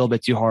sometimes a little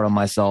bit too hard on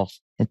myself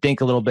and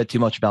think a little bit too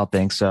much about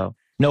things. So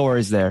no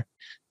worries there.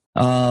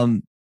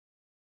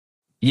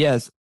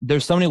 Yes,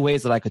 there's so many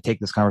ways that I could take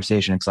this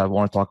conversation because I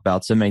want to talk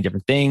about so many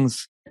different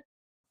things.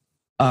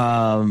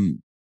 I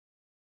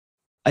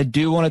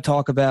do want to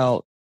talk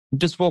about,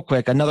 just real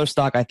quick, another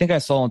stock I think I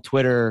saw on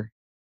Twitter.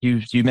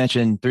 You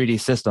mentioned 3D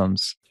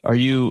Systems. Are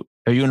you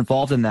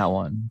involved in that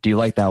one? Do you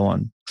like that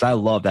one? Because I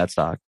love that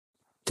stock.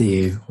 Do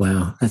you?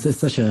 Wow, I'm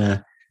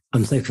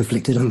so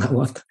conflicted on that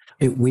one.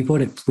 We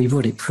bought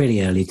it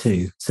pretty early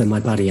too. So my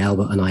buddy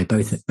Albert and I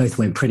both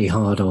went pretty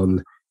hard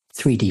on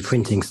 3D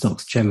printing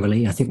stocks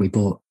generally. I think we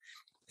bought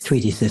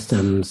 3D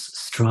Systems,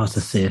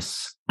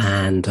 Stratasys,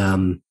 and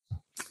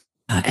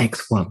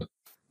X1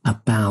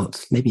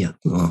 about maybe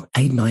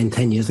 8, 9,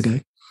 10 years ago.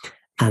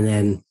 And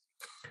then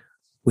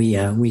we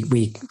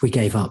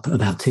gave up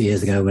about 2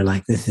 years ago. We're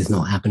like, this is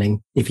not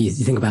happening. If you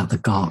think about the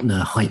Gartner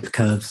hype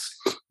curves,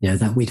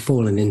 that we'd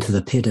fallen into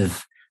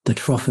the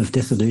trough of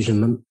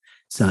disillusionment.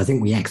 So I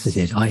think we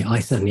exited. I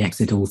certainly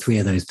exited all 3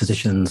 of those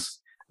positions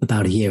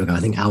about a year ago. I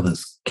think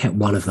Albert's kept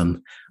one of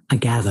them. I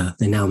gather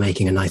they're now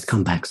making a nice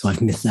comeback, so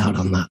I've missed out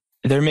on that.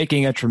 They're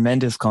making a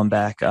tremendous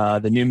comeback.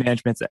 The new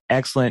management's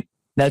excellent.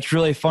 That's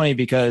really funny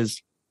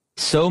because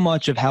so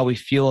much of how we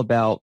feel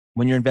about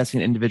when you're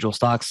investing in individual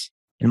stocks,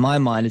 in my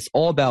mind, it's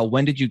all about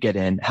when did you get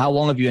in? How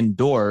long have you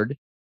endured?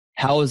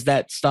 How has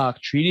that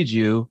stock treated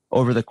you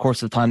over the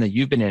course of time that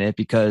you've been in it?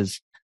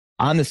 Because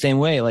I'm the same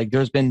way.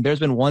 There's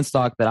been one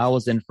stock that I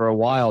was in for a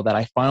while that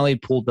I finally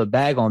pulled the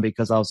bag on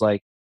because I was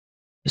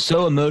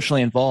so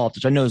emotionally involved,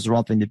 which I know is the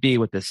wrong thing to be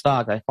with this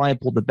stock. I finally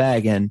pulled the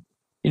bag and,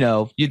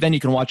 then you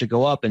can watch it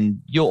go up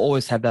and you'll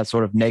always have that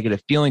sort of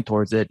negative feeling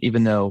towards it,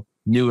 even though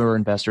newer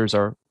investors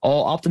are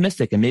all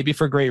optimistic and maybe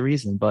for great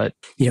reason. But,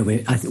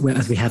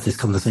 as we have this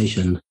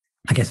conversation,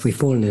 I guess we've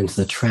fallen into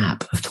the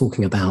trap of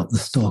talking about the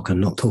stock and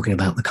not talking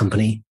about the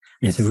company.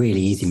 And it's a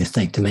really easy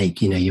mistake to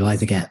make. You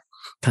either get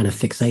kind of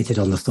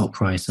fixated on the stock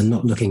price and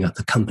not looking at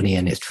the company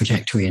and its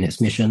trajectory and its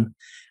mission.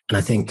 And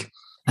I think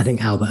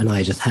Albert and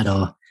I just had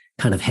our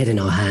kind of head in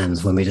our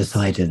hands when we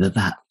decided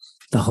that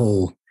the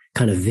whole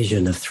kind of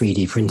vision of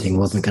 3D printing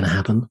wasn't going to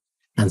happen.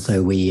 And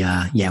so we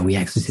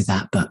exited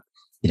that, but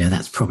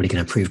that's probably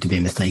going to prove to be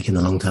a mistake in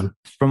the long term.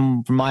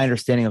 From my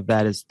understanding of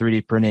that is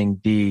 3D printing,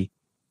 the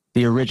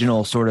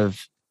original sort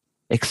of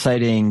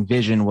exciting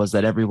vision was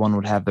that everyone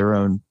would have their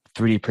own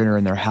 3D printer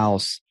in their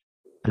house.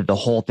 the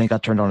whole thing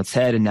got turned on its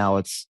head, and now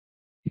it's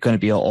going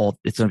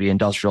to be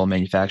industrial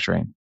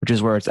manufacturing, which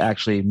is where it's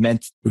actually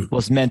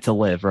was meant to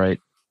live, right?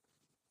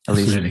 At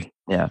Absolutely. least,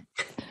 yeah.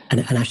 And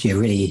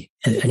actually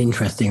an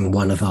interesting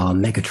one of our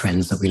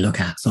megatrends that we look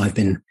at. So I've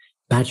been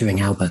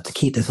badgering Albert to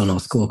keep this on our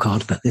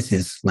scorecard, but this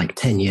is like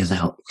 10 years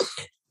out.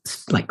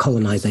 It's like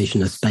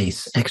colonization of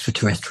space,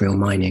 extraterrestrial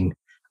mining.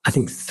 I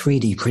think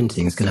 3D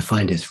printing is going to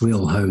find its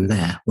real home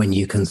there when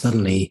you can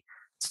suddenly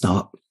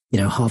start,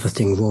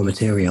 harvesting raw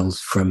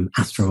materials from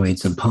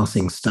asteroids and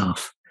passing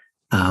stuff,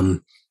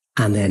 and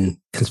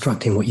then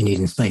constructing what you need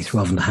in space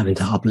rather than having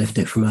to uplift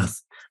it from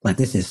Earth. Like,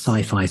 this is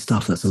sci-fi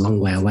stuff that's a long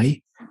way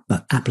away,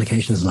 but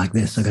applications like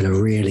this are going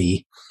to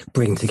really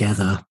bring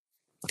together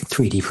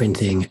 3D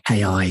printing,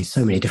 AI,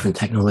 so many different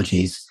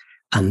technologies.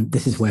 And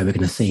this is where we're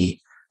going to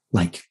see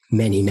like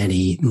many,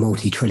 many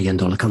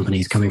multi-trillion-dollar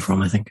companies coming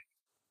from, I think.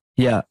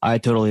 Yeah, I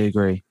totally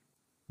agree.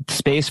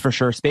 Space, for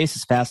sure. Space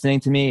is fascinating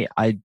to me.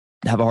 I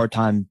have a hard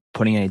time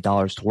putting any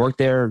dollars to work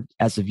there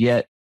as of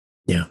yet.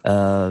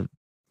 Yeah.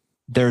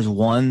 There's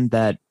one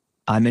that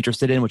I'm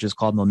interested in, which is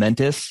called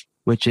Momentous,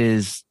 which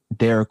is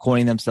they're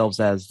coining themselves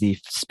as the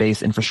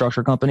space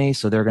infrastructure company.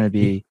 So they're going to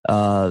be,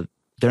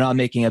 they're not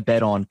making a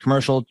bet on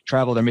commercial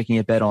travel. They're making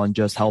a bet on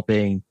just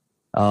helping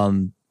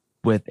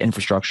with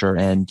infrastructure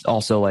and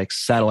also like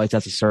satellites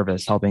as a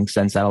service, helping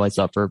send satellites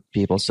up for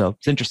people. So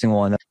it's an interesting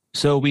one.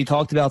 So we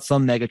talked about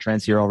some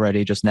megatrends here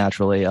already, just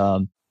naturally.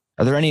 Are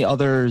there any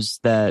others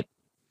that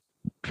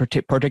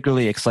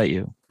particularly excite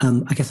you?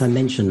 I guess I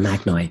mentioned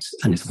Magnite,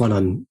 and it's one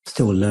I'm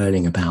still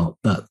learning about,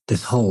 but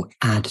this whole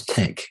ad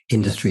tech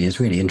industry is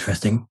really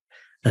interesting.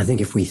 And I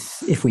think if we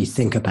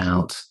think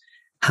about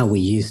how we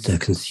used to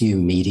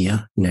consume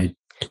media,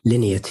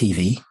 linear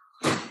TV,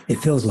 it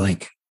feels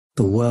like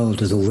the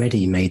world has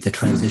already made the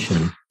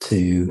transition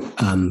to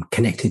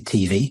connected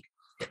TV,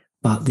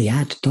 but the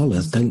ad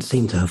dollars don't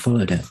seem to have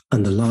followed it.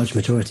 And the large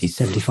majority,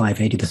 75,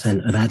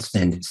 80% of ad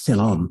spend is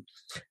still on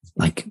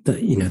like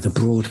the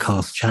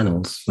broadcast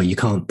channels where you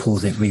can't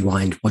pause it,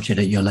 rewind, watch it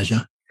at your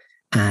leisure.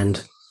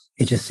 And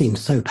it just seems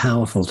so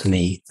powerful to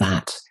me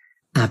that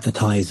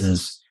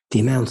advertisers, the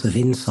amount of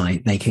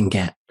insight they can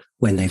get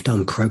when they've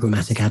done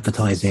programmatic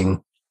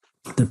advertising,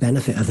 the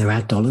benefit of their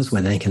ad dollars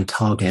where they can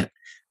target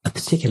a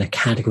particular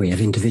category of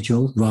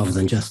individual rather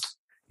than just,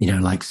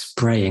 like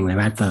spraying their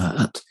advert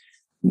at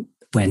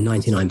where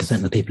 99%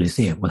 of the people who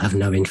see it will have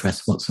no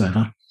interest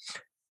whatsoever.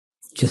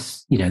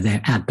 Just,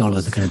 their ad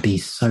dollars are going to be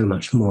so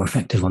much more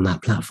effective on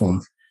that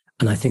platform.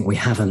 And I think we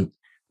haven't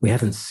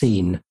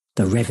seen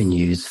the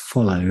revenues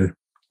follow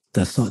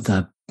the sort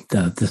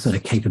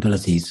of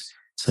capabilities.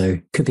 So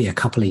could be a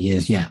couple of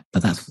years yet,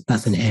 but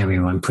that's an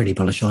area I'm pretty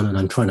bullish on, and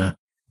I'm trying to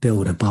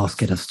build a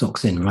basket of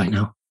stocks in right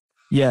now.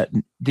 Yeah,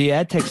 the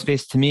ad tech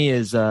space to me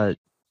is it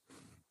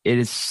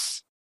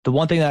is the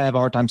one thing that I have a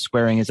hard time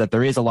squaring is that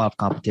there is a lot of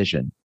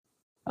competition.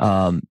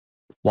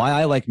 Why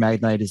I like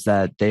Magnite is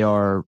that they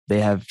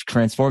have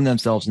transformed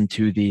themselves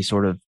into the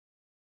sort of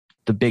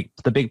the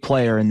big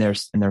player in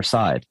their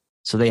side.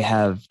 So they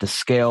have the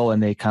scale,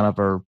 and they kind of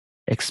are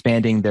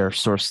expanding their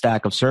sort of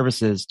stack of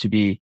services to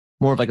be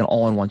more of like an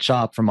all-in-one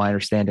shop, from my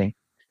understanding.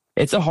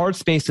 It's a hard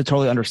space to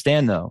totally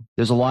understand, though.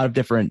 There's a lot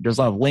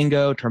of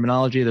lingo,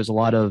 terminology. There's a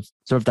lot of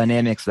sort of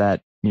dynamics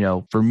that,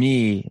 for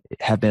me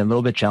have been a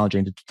little bit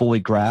challenging to fully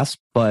grasp.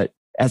 But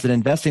as an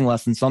investing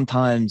lesson,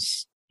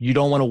 sometimes you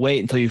don't want to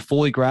wait until you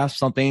fully grasp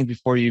something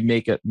before you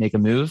make a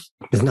move.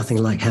 There's nothing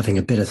like having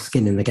a bit of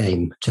skin in the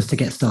game just to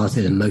get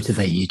started and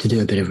motivate you to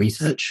do a bit of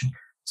research.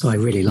 So I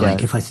really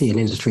like, if I see an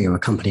industry or a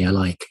company I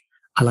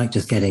like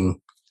just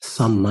getting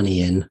some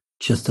money in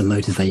just to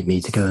motivate me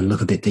to go and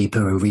look a bit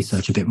deeper and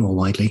research a bit more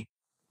widely.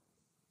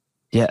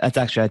 Yeah, I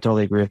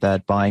totally agree with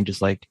that. Buying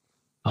just like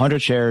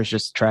 100 shares,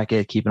 just track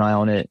it, keep an eye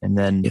on it. And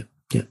then,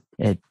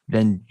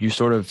 then you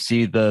sort of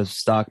see the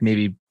stock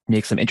maybe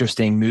make some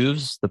interesting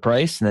moves, the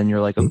price. And then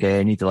you're like, okay,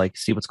 I need to like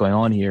see what's going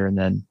on here. And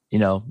then,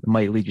 it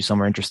might lead you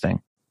somewhere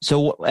interesting.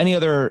 So any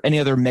other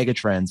mega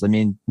trends? I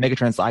mean, mega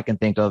trends I can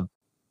think of,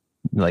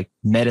 like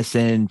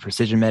medicine,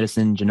 precision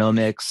medicine,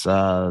 genomics.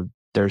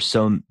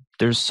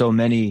 There's so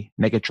many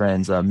mega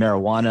trends.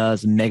 Marijuana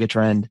is a mega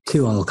trend.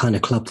 Two all kind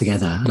of club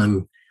together.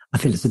 And I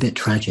feel it's a bit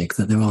tragic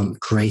that there aren't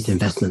great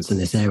investments in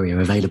this area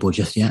available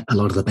just yet. A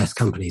lot of the best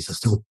companies are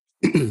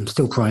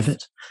still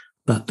private,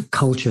 but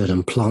cultured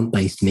and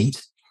plant-based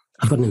meat.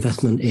 I've got an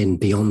investment in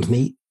Beyond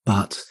Meat,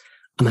 but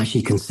I'm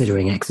actually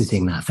considering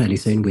exiting that fairly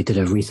soon. We did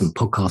a recent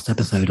podcast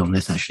episode on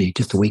this actually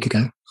just a week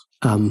ago.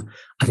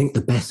 I think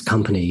the best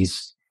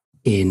companies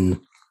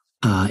in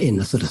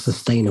the sort of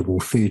sustainable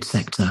food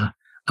sector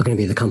are going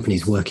to be the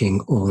companies working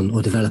on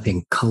or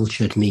developing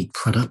cultured meat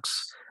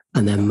products,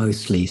 and they're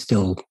mostly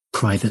still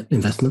private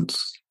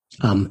investments.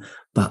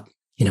 But,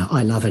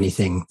 I love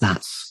anything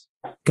that's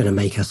going to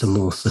make us a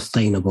more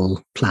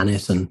sustainable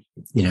planet. And,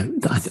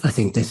 I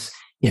think this,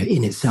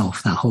 in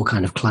itself, that whole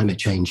kind of climate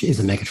change is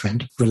a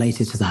megatrend.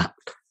 Related to that,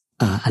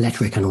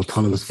 electric and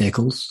autonomous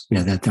vehicles,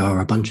 there are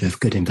a bunch of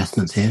good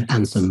investments here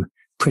and some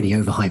pretty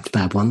overhyped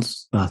bad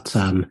ones. But,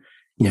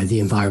 the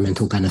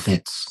environmental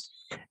benefits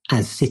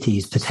as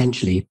cities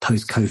potentially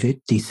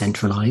post-COVID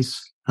decentralize,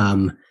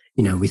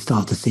 we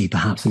start to see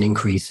perhaps an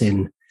increase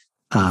in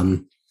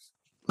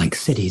like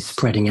cities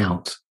spreading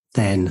out,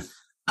 then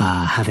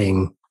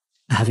having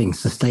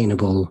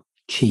sustainable,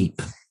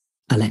 cheap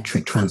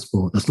electric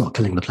transport that's not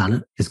killing the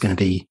planet is going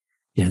to be,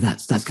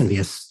 that's going to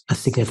be a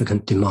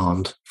significant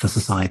demand for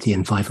society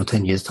in 5 or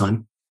 10 years'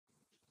 time.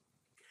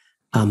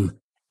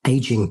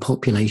 Aging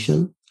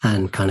population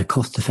and kind of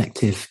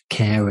cost-effective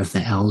care of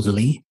the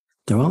elderly.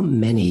 There aren't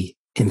many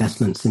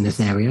investments in this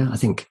area. I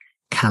think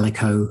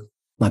Calico,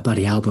 my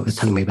buddy Albert was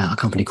telling me about a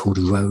company called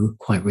Row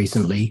quite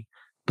recently,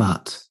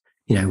 but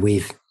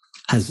we've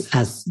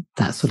as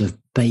that sort of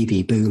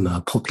baby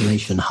boomer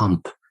population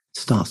hump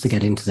starts to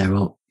get into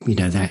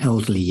their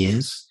elderly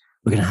years,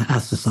 we're going to,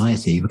 as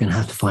society, we're going to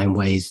have to find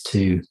ways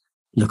to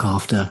look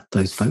after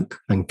those folk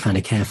and kind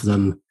of care for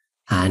them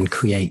and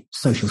create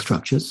social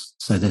structures.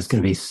 So there's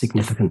going to be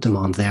significant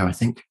demand there, I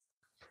think.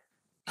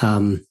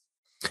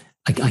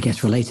 I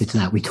guess related to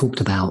that, we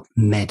talked about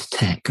med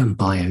tech and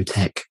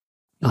biotech.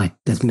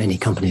 There's many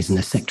companies in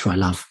this sector I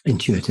love.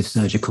 Intuitive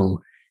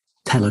Surgical,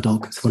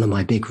 Teladoc. It's one of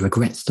my big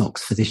regret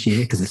stocks for this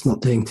year because it's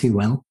not doing too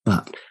well,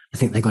 but I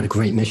think they got a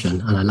great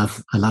mission, and I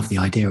love the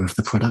idea of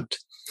the product.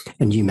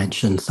 And you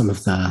mentioned some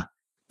of the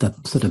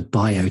sort of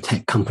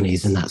biotech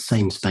companies in that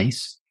same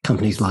space.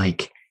 Companies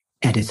like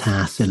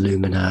Editas,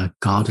 Illumina,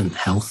 Guardant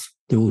Health.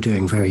 They're all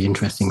doing very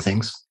interesting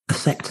things. A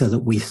sector that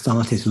we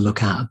started to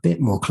look at a bit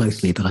more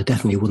closely, but I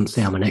definitely wouldn't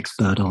say I'm an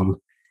expert on,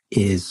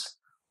 is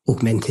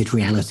augmented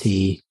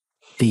reality,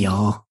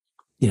 VR.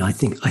 I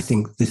think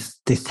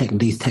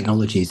these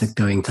technologies are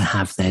going to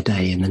have their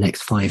day in the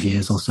next 5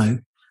 years or so.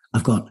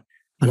 I've got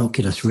an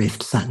Oculus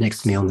Rift sat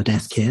next to me on the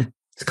desk here.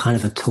 It's kind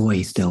of a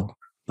toy still,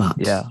 but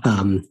yeah.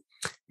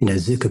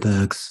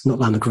 Zuckerberg's, not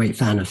that I'm a great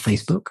fan of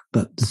Facebook,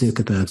 but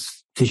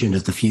Zuckerberg's vision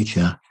of the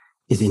future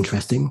is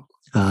interesting.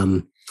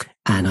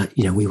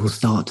 We will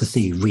start to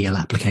see real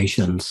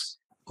applications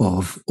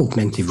of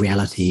augmented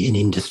reality in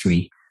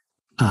industry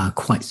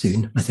quite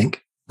soon, I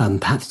think.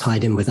 Perhaps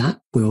tied in with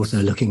that, we're also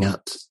looking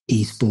at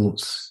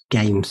esports,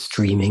 game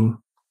streaming.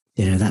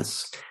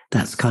 That's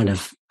kind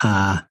of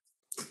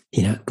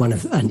one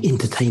of an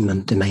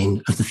entertainment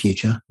domain of the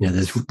future.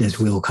 There's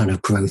real kind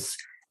of growth,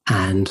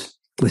 and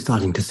we're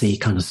starting to see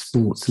kind of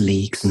sports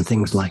leagues and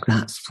things like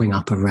that spring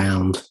up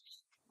around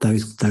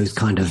those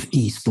kind of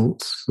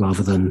esports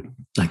rather than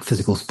like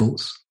physical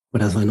sports.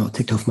 What else have I not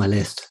ticked off my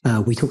list?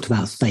 We talked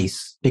about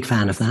space, big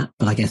fan of that,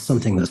 but I guess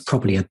something that's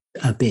probably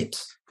a bit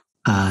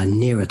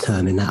nearer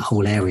term in that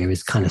whole area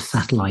is kind of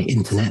satellite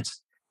internet.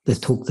 There's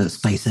talk that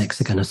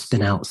SpaceX are going to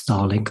spin out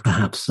Starlink,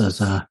 perhaps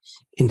as a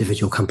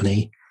individual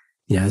company.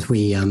 As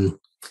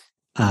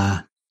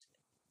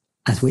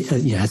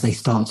they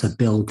start to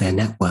build their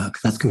network,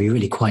 that's going to be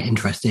really quite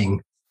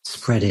interesting,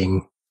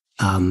 spreading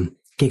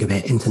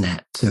gigabit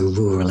internet to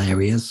rural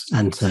areas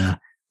and to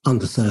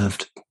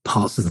underserved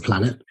parts of the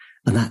planet.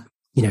 And that,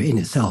 in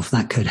itself,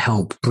 that could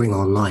help bring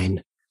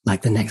online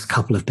like the next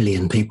couple of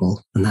billion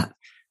people. And that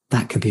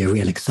could be a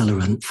real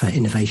accelerant for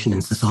innovation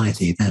in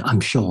society. That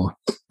I'm sure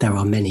there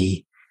are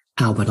many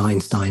Albert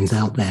Einsteins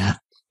out there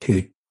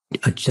who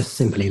are just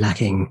simply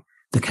lacking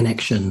the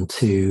connection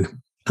to,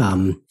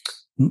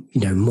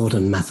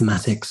 modern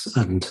mathematics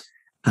and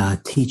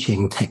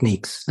teaching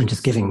techniques, and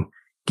just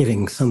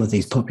giving some of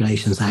these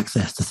populations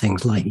access to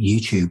things like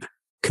YouTube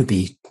could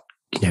be,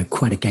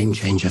 quite a game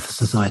changer for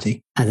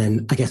society. And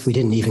then I guess we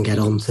didn't even get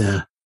on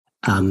to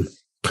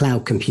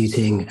cloud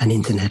computing and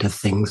Internet of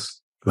Things.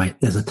 Right,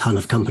 there's a ton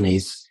of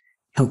companies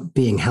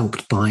being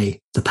helped by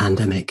the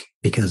pandemic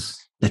because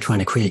they're trying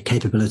to create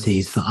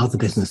capabilities for other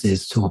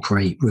businesses to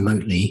operate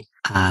remotely.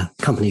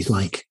 Companies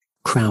like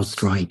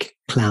CrowdStrike,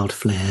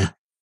 Cloudflare,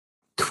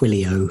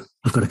 Twilio.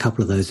 I've got a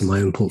couple of those in my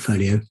own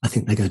portfolio. I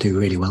think they're going to do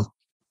really well.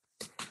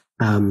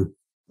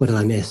 What did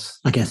I miss?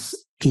 I guess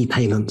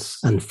e-payments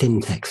and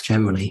fintechs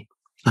generally.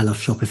 I love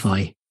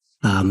Shopify.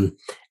 And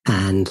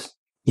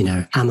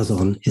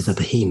Amazon is a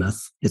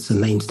behemoth. It's a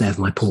mainstay of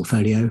my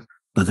portfolio.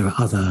 But there are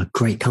other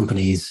great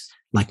companies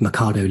like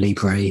Mercado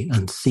Libre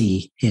and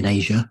Sea in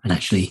Asia, and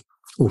actually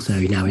also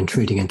now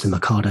intruding into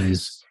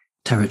Mercado's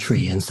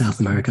territory in South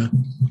America.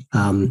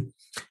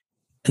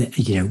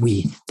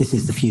 This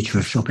is the future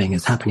of shopping.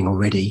 It's happening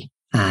already.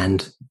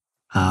 And,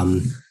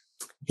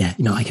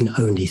 I can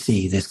only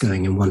see this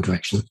going in one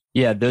direction.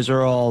 Yeah, those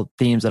are all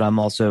themes that I'm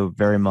also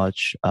very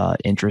much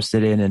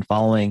interested in and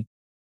following.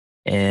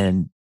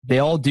 And they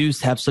all do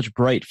have such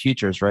bright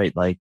futures, right?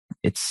 Like,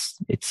 it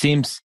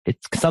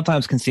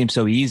sometimes can seem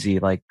so easy.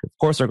 Like, of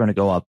course they're going to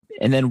go up.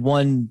 And then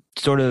one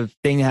sort of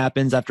thing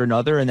happens after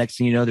another. And next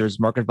thing you know, there's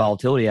market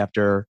volatility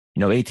after,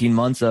 18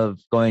 months of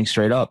going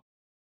straight up.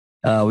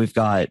 We've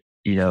got,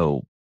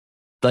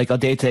 like a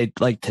day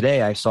like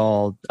today, I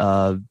saw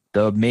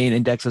the main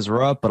indexes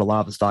were up, but a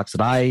lot of the stocks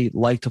that I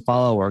like to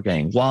follow are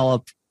getting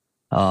walloped.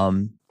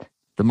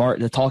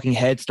 The talking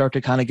heads start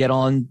to kind of get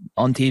on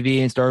TV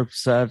and start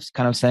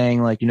kind of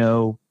saying like,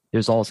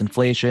 there's all this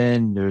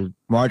inflation, there's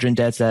margin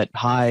debts at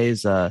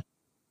highs,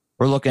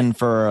 we're looking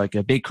for like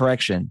a big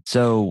correction.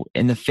 So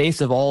in the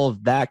face of all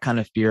of that kind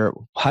of fear,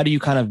 how do you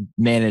kind of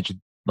manage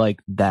like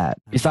that?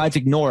 Besides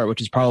ignore it,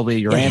 which is probably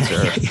your answer.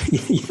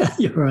 Yeah,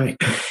 you're right.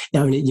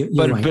 Yeah, I mean, you're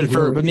right.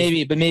 But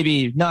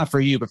maybe not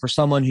for you, but for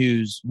someone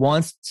who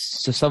wants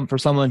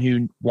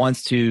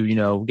to, you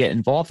know, get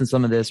involved in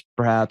some of this,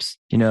 perhaps,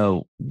 you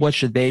know, what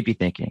should they be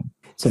thinking?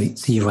 So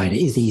you're right.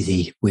 It is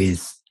easy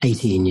with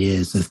 18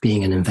 years of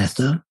being an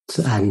investor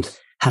and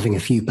having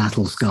a few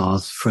battle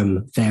scars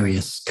from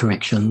various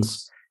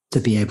corrections to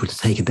be able to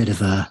take a bit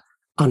of a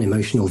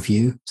unemotional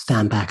view,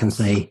 stand back and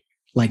say,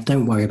 like,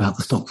 don't worry about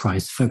the stock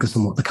price. Focus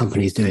on what the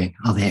company's doing.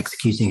 Are they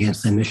executing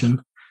against their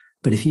mission?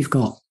 But if you've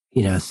got,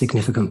 you know, a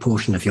significant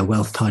portion of your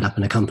wealth tied up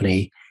in a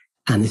company,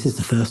 and this is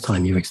the first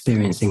time you're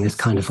experiencing this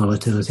kind of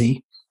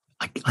volatility,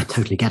 I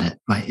totally get it,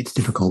 right? It's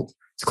difficult.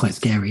 It's quite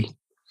scary.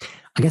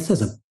 I guess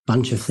there's a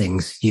bunch of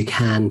things you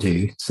can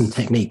do, some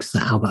techniques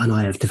that Albert and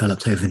I have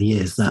developed over the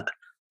years that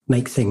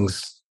make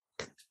things,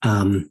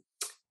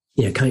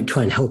 you know, kind of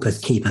try and help us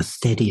keep a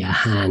steadier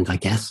hand, I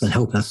guess, and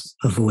help us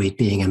avoid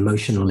being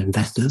emotional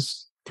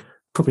investors.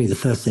 Probably the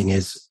first thing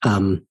is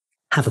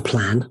have a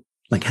plan,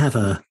 like have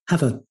a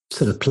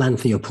sort of plan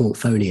for your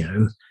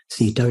portfolio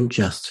so you don't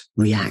just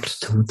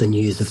react to the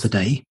news of the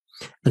day,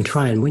 and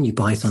try and when you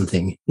buy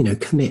something, you know,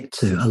 commit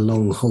to a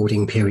long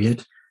holding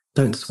period.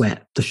 Don't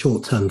sweat the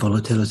short-term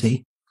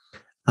volatility.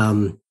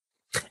 And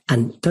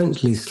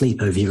don't lose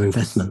sleep over your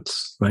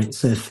investments, right?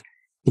 So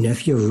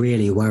if you're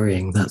really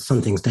worrying that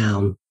something's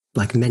down,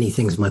 like many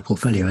things in my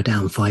portfolio are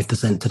down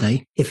 5%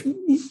 today,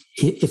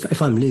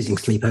 if I'm losing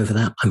sleep over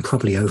that, I'm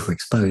probably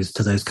overexposed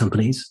to those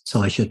companies.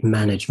 So I should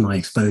manage my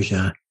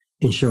exposure,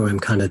 ensure I'm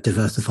kind of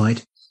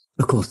diversified.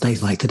 Of course,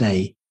 days like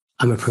today,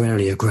 I'm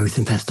primarily a growth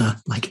investor,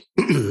 like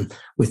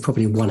with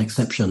probably one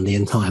exception, the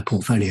entire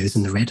portfolio is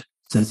in the red.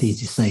 So it's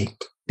easy to say,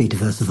 be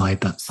diversified,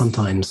 but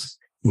sometimes,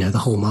 you know, the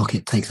whole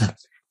market takes a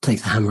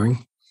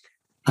hammering.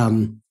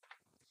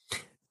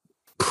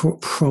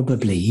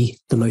 Probably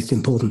the most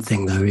important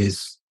thing, though,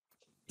 is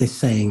this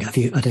saying, I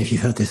don't know if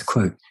you've heard this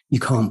quote, you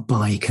can't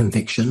buy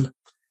conviction.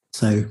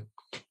 So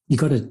you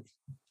got to,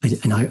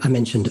 and I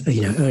mentioned,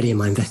 you know, early in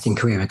my investing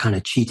career, I kind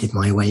of cheated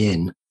my way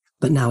in,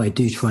 but now I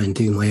do try and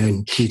do my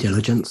own due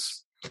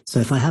diligence. So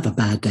if I have a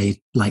bad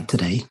day like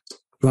today,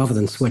 rather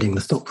than sweating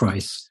the stock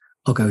price,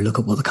 I'll go look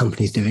at what the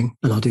company's doing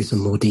and I'll do some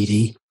more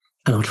DD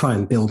and I'll try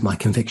and build my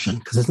conviction,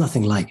 because there's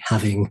nothing like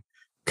having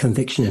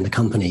conviction in a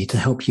company to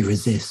help you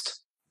resist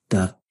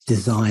the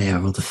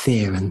desire or the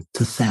fear and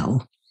to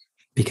sell.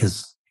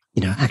 Because,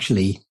 you know,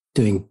 actually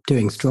doing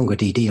stronger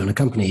DD on a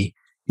company,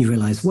 you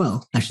realize,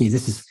 well, actually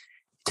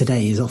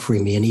today is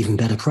offering me an even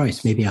better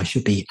price. Maybe I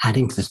should be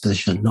adding to this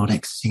position, not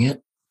exiting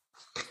it.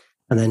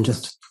 And then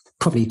just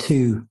probably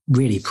two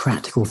really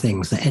practical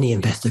things that any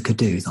investor could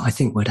do that I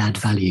think would add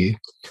value.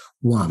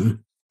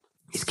 One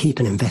is keep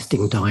an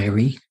investing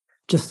diary.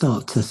 Just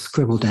start to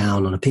scribble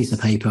down on a piece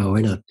of paper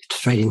or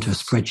straight into a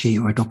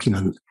spreadsheet or a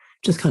document.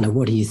 Just kind of,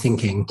 what are you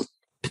thinking,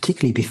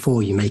 particularly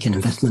before you make an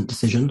investment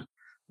decision?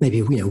 Maybe,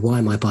 you know, why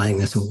am I buying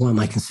this, or why am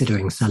I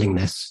considering selling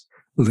this?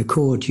 And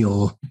record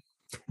your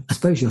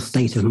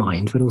state of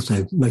mind, but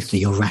also mostly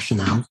your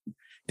rationale,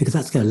 because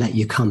that's going to let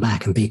you come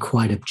back and be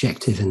quite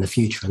objective in the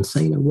future and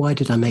say, you know, why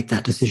did I make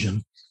that decision?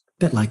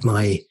 A bit like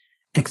my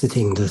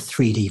exiting the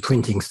 3D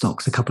printing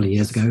stocks a couple of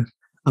years ago.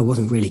 I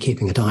wasn't really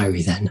keeping a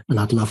diary then, and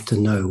I'd love to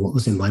know what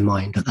was in my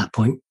mind at that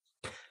point.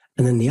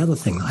 And then the other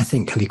thing that I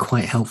think can be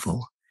quite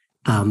helpful,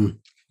 and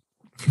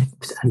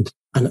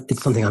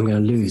it's something I'm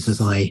going to lose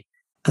as I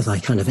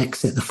kind of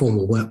exit the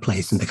formal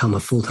workplace and become a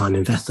full-time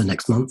investor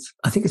next month,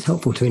 I think it's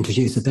helpful to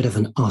introduce a bit of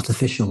an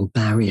artificial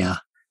barrier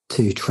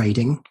to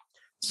trading.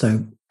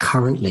 So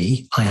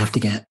currently, I have to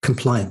get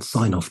compliance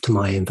sign-off to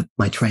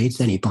my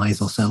trades, any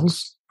buys or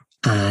sells,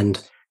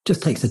 and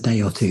just takes a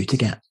day or two to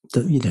get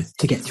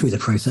through the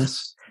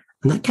process.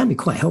 And that can be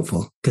quite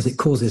helpful because it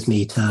causes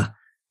me to,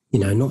 you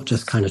know, not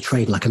just kind of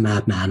trade like a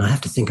madman. I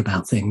have to think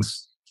about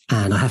things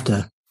and I have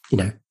to, you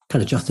know,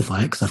 kind of justify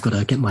it because I've got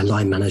to get my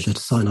line manager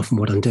to sign off on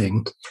what I'm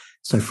doing.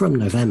 So from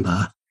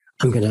November,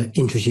 I'm going to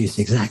introduce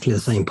exactly the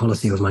same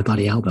policy with my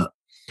buddy Albert.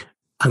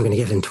 I'm going to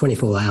give him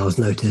 24 hours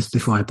notice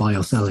before I buy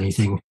or sell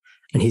anything.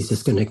 And he's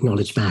just going to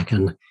acknowledge back.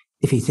 And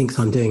if he thinks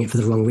I'm doing it for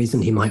the wrong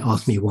reason, he might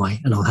ask me why.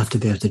 And I'll have to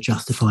be able to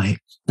justify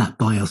that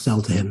buy or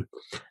sell to him.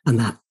 And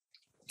that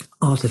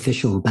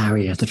artificial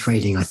barrier to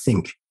trading, I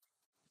think,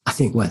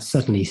 well,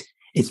 certainly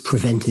it's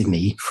prevented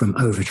me from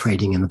over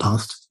trading in the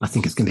past. I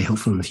think it's going to be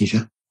helpful in the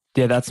future.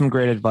 Yeah, that's some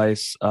great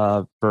advice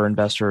for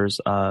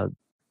investors. I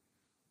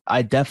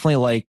definitely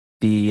like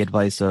the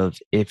advice of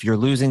if you're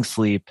losing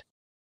sleep,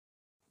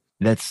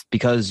 that's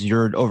because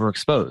you're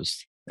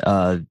overexposed.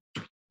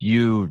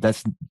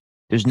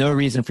 There's no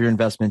reason for your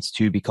investments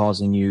to be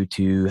causing you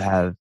to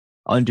have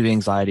undue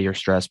anxiety or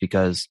stress,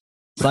 because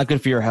it's not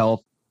good for your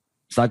health.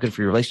 It's not good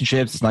for your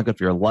relationships. It's not good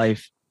for your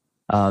life.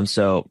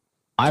 So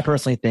I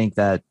personally think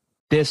that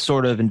this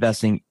sort of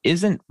investing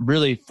isn't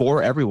really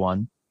for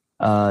everyone.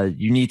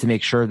 You need to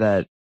make sure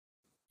that,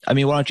 I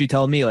mean, why don't you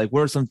tell me, like,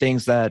 what are some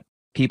things that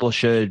people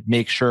should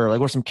make sure, like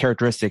what are some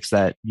characteristics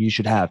that you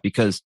should have?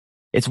 Because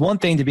it's one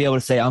thing to be able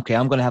to say, okay,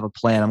 I'm going to have a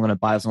plan. I'm going to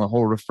buy this on a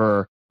whole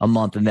refer a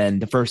month. And then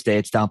the first day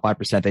it's down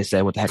 5%. They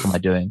say, what the heck am I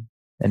doing?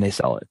 And they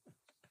sell it.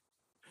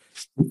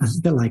 It's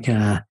a bit like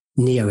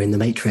Neo in the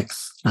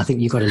Matrix. I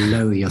think you've got to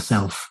know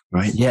yourself,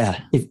 right?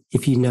 Yeah.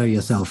 If you know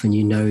yourself and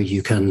you know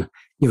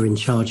you're in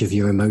charge of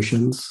your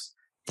emotions,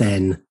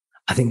 then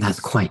I think that's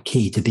quite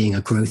key to being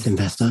a growth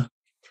investor.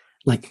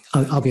 Like,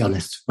 I'll be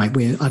honest, right?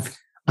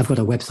 I've got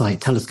a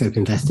website, Telescope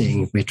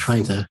Investing. We're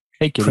trying to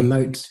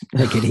promote.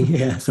 Hey, kitty.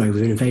 Yeah, sorry,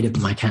 we've invaded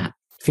my cat.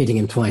 Feeding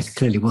him twice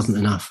clearly wasn't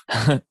enough.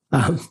 Yeah,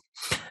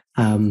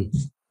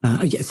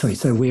 sorry.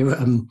 So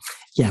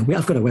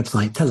I've got a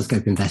website,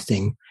 Telescope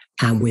Investing,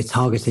 and we're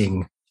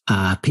targeting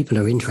people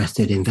who are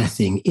interested in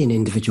investing in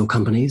individual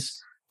companies.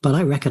 But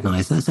I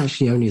recognize that's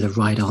actually only the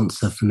right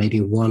answer for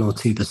maybe 1 or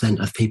 2%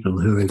 of people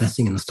who are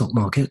investing in the stock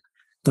market.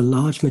 The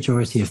large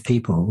majority of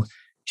people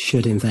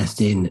should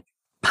invest in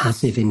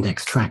passive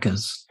index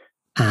trackers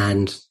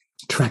and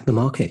track the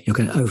market. You're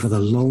going to, over the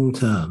long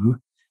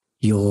term,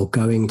 you're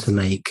going to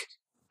make,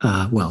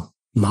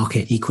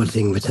 market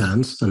equaling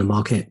returns, and the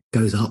market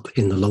goes up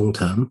in the long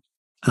term.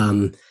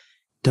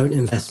 Don't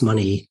invest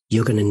money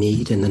you're going to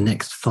need in the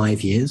next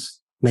 5 years,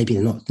 maybe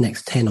not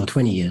next 10 or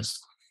 20 years,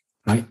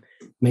 right?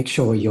 Make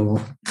sure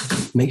your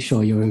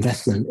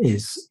investment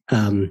is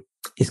kind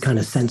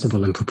of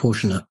sensible and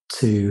proportionate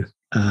to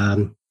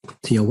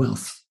your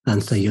wealth.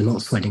 And so you're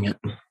not sweating it.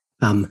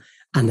 And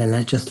then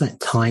let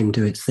time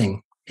do its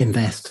thing.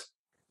 Invest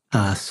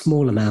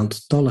small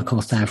amounts, dollar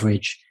cost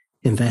average,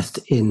 invest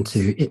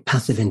into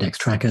passive index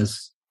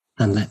trackers,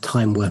 and let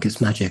time work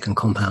its magic and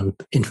compound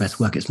interest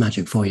work its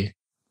magic for you.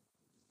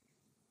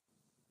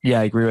 Yeah,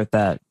 I agree with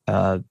that.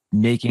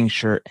 Making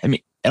sure, and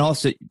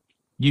also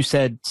you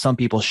said some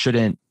people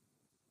shouldn't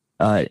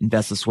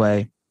invest this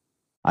way.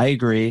 I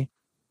agree.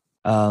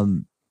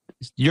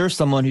 You're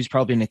someone who's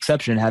probably an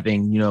exception,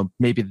 having,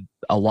 maybe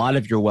a lot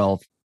of your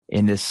wealth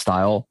in this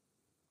style.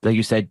 Like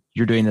you said,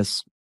 you're doing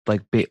this,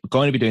 like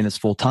going to be doing this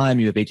full time.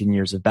 You have 18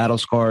 years of battle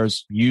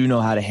scars. You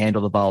know how to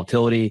handle the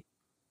volatility.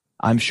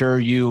 I'm sure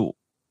you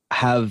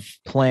have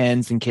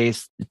plans in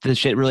case the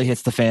shit really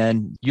hits the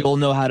fan. You'll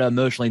know how to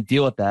emotionally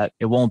deal with that.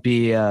 It won't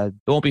be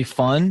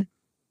fun,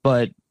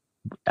 but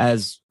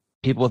as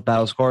people with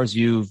battle scars,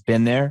 you've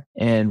been there,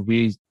 and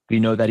we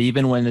know that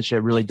even when the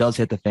shit really does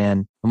hit the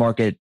fan, the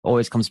market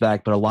always comes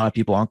back. But a lot of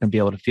people aren't going to be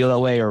able to feel that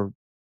way or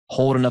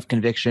hold enough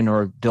conviction,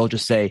 or they'll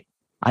just say,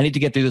 I need to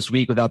get through this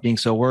week without being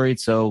so worried,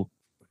 so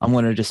I'm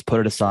going to just put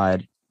it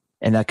aside.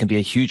 And that can be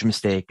a huge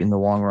mistake in the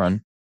long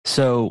run.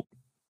 So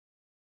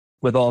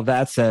with all of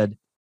that said,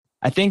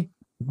 I think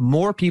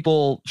more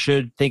people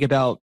should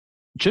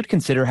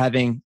consider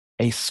having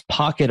a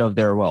pocket of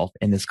their wealth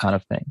in this kind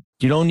of thing.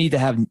 You don't need to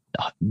have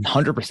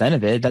 100%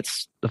 of it.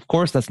 That's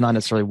not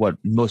necessarily what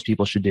most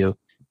people should do.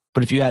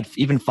 But if you had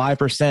even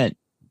 5%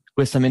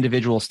 with some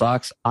individual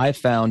stocks, I've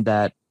found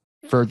that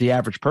for the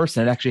average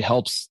person, it actually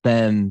helps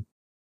them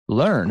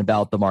learn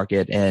about the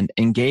market and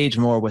engage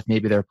more with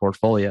maybe their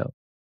portfolio,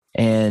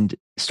 and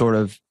sort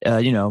of,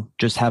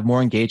 just have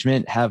more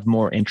engagement, have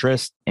more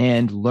interest,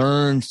 and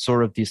learn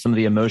sort of some of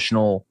the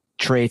emotional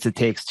traits it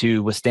takes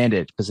to withstand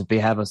it. Because if they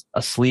have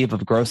a sleeve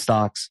of growth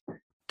stocks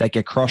that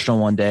get crushed on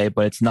one day,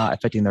 but it's not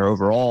affecting their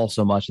overall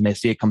so much, and they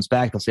see it comes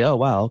back, they'll say, oh,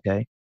 wow,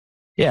 okay.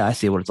 Yeah, I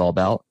see what it's all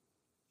about.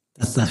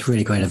 That's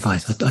really great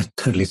advice. I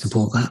totally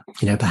support that.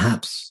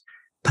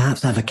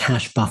 Perhaps have a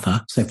cash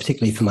buffer. So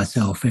particularly for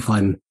myself, if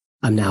I'm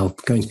now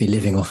going to be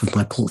living off of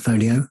my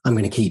portfolio, I'm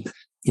going to keep,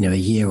 a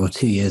year or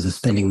 2 years of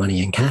spending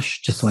money in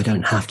cash, just so I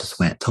don't have to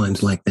sweat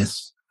times like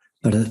this.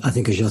 But I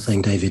think, as you're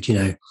saying,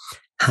 David,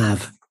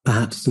 have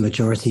perhaps the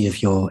majority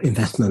of your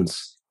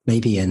investments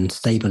maybe in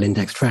stable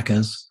index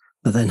trackers,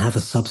 but then have a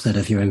subset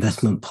of your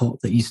investment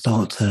pot that you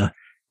start to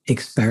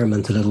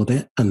experiment a little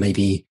bit and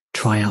maybe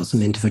try out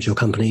some individual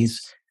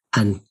companies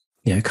and,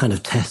 kind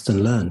of test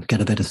and learn, get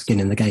a bit of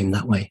skin in the game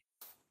that way.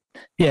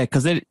 Yeah,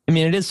 because it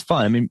is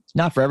fun.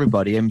 Not for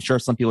everybody. I'm sure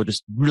some people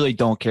just really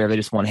don't care. They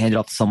just want to hand it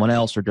off to someone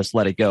else or just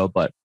let it go.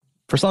 But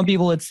for some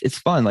people, it's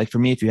fun. Like for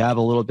me, if you have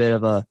a little bit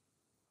of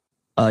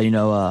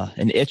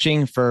an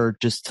itching for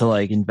just to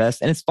like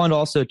invest, and it's fun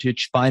also to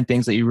find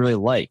things that you really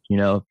like. If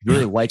you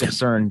really like a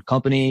certain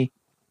company,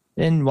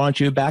 then why don't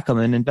you back them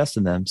and invest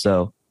in them?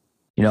 So,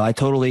 I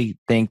totally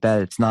think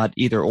that it's not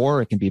either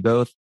or; it can be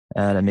both,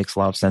 and it makes a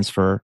lot of sense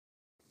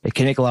It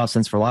can make a lot of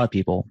sense for a lot of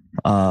people.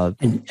 I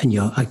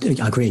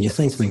agree. And you're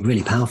saying something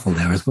really powerful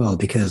there as well,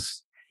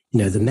 because,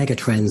 the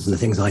megatrends and the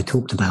things I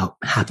talked about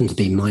happen to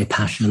be my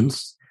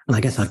passions. And I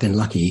guess I've been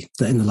lucky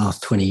that in the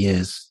last 20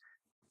 years,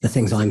 the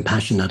things I'm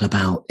passionate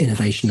about,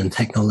 innovation and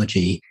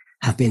technology,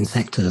 have been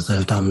sectors that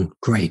have done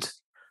great.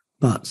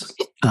 But,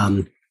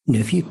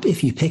 if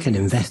you pick an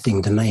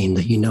investing domain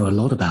that you know a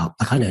lot about,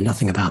 like I know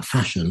nothing about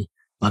fashion,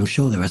 but I'm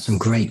sure there are some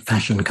great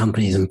fashion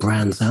companies and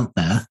brands out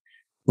there.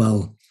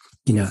 Well,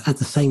 at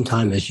the same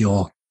time as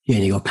your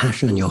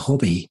passion and your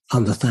hobby,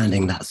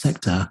 understanding that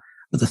sector,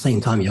 at the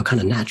same time, you're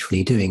kind of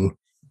naturally doing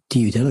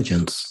due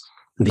diligence.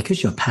 And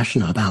because you're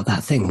passionate about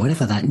that thing,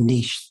 whatever that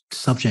niche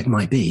subject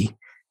might be,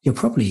 you're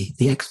probably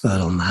the expert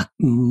on that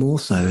more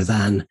so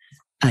than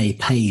a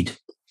paid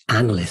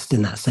analyst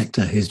in that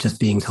sector who's just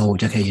being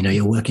told, okay,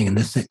 you're working in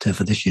this sector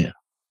for this year.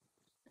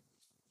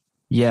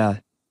 Yeah,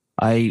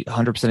 I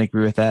 100%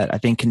 agree with that. I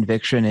think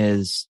conviction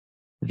is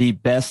the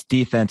best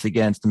defense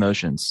against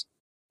emotions.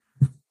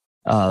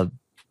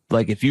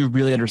 Like if you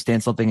really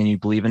understand something and you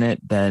believe in it,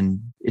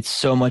 then it's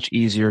so much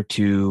easier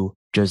to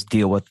just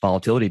deal with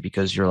volatility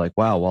because you're like,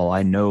 wow, well,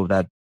 I know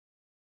that,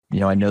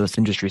 I know this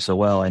industry so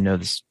well. I know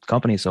this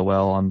company so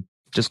well. I'm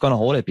just going to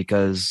hold it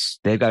because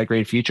they've got a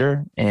great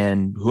future,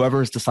 and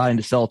whoever is deciding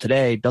to sell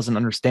today doesn't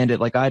understand it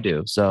like I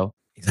do. So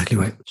exactly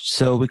right.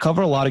 So we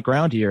cover a lot of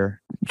ground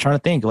here. I'm trying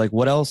to think like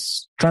what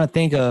else,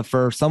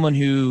 for someone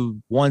who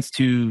wants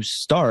to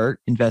start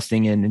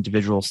investing in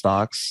individual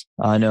stocks.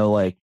 I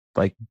know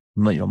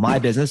my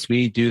business,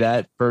 we do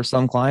that for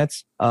some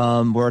clients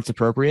where it's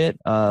appropriate.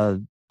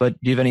 But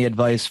do you have any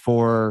advice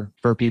for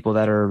people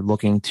that are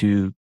looking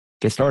to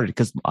get started?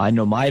 Because I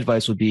know my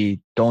advice would be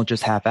don't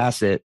just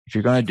half-ass it. If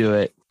you're going to do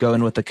it, go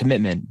in with a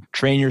commitment,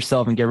 train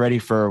yourself and get ready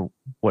for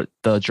what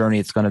the journey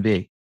it's going to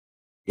be.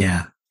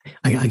 Yeah.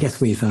 I guess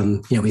we've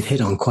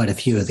hit on quite a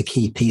few of the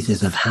key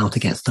pieces of how to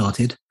get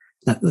started.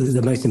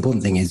 The most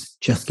important thing is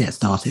just get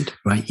started,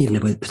 right? Even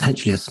with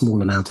potentially a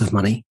small amount of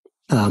money.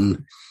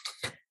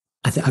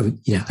 I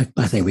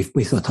say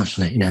we sort of touched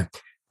on it,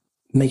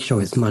 make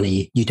sure it's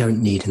money you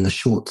don't need in the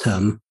short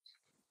term.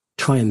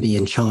 Try and be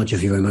in charge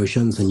of your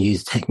emotions and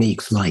use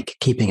techniques like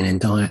keeping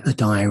a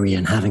diary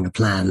and having a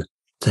plan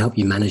to help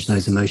you manage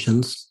those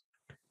emotions.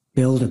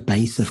 Build a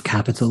base of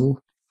capital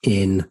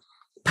in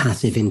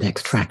passive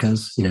index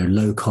trackers,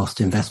 low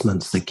cost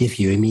investments that give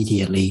you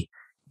immediately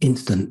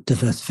instant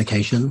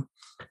diversification.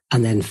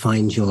 And then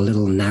find your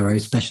little narrow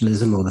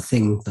specialism or the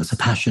thing that's a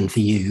passion for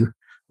you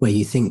where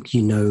you think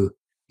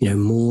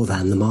more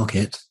than the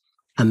market,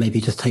 and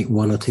maybe just take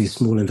one or two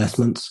small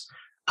investments.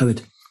 I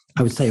would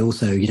say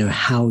also,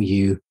 how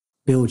you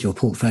build your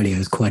portfolio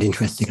is quite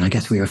interesting. I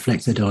guess we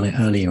reflected on it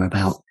earlier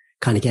about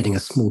kind of getting a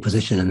small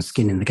position and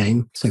skin in the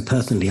game. So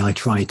personally, I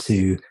try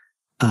to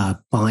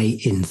buy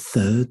in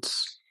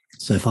thirds.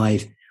 So if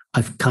I've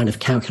kind of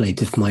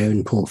calculated for my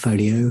own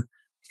portfolio,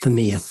 for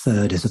me, a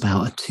third is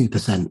about a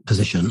 2%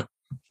 position.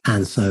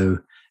 And so,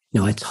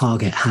 I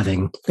target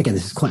having, again,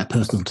 this is quite a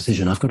personal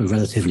decision. I've got a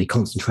relatively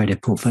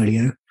concentrated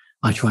portfolio.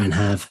 I try and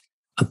have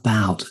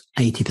about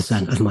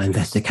 80% of my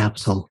invested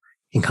capital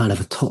in kind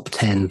of a top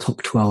 10,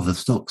 top 12 of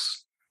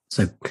stocks.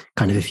 So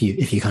kind of if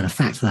you kind of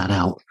factor that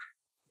out,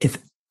 if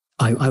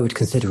I would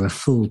consider a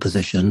full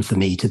position for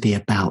me to be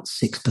about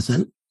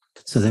 6%.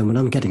 So then when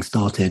I'm getting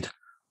started,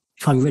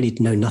 if I really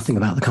know nothing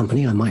about the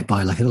company, I might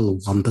buy like a little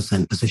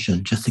 1%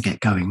 position just to get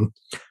going.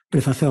 But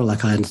if I feel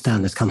like I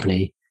understand this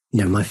company,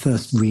 my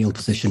first real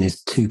position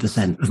is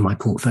 2% of my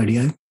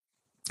portfolio.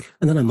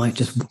 And then I might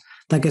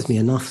that gives me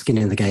enough skin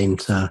in the game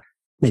to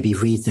maybe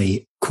read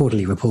the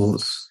quarterly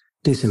reports,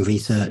 do some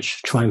research,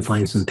 try and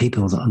find some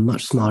people that are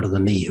much smarter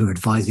than me who are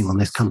advising on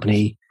this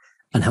company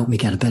and help me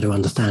get a better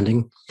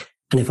understanding.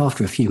 And if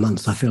after a few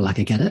months I feel like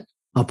I get it,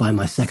 I'll buy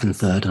my second,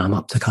 third, and I'm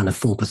up to kind of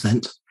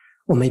 4%.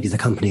 Or maybe the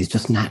company's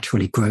just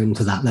naturally grown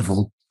to that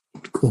level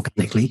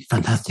organically.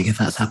 Fantastic if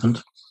that's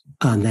happened.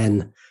 And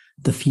then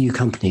the few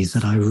companies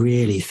that I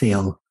really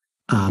feel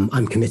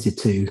I'm committed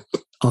to,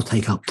 I'll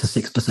take up to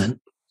 6%.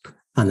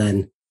 And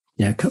then,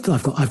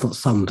 I've got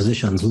some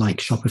positions like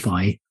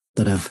Shopify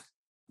that have,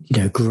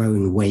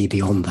 grown way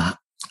beyond that.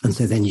 And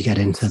so then you get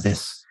into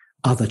this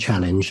other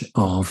challenge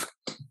of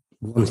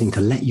wanting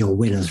to let your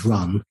winners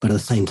run, but at the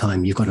same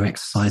time, you've got to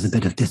exercise a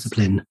bit of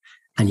discipline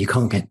and you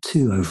can't get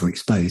too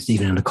overexposed,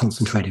 even in a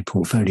concentrated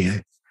portfolio.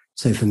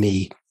 So for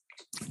me,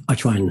 I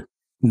try and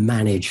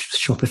manage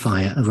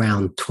Shopify at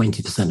around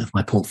 20% of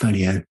my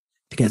portfolio. If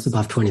it gets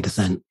above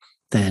 20%,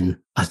 then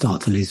I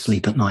start to lose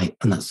sleep at night.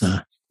 And that's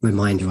a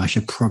reminder I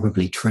should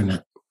probably trim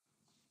it.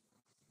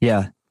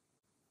 Yeah.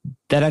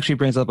 That actually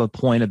brings up a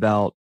point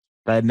about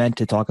that I meant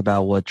to talk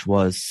about, which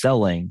was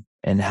selling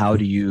and how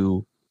do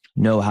you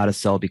know how to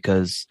sell?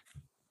 Because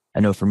I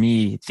know for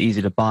me, it's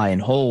easy to buy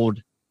and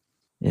hold.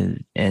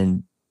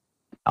 And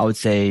I would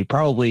say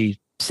probably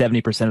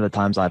 70% of the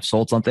times I've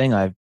sold something,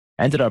 I've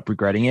ended up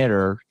regretting it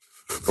or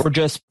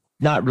just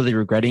not really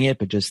regretting it,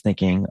 but just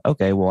thinking,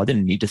 okay, well, I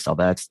didn't need to sell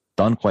that. It's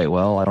done quite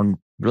well. I don't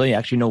really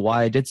actually know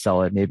why I did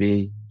sell it.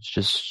 Maybe it's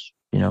just,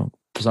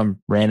 for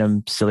some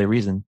random silly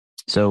reason.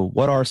 So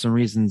what are some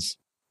reasons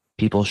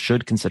people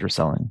should consider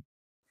selling?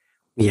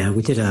 Yeah,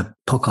 we did a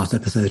podcast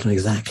episode on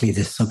exactly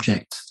this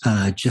subject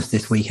just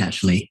this week,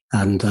 actually.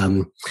 And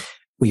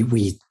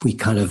we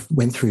kind of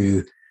went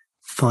through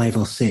 5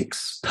 or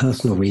 6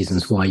 personal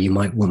reasons why you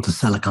might want to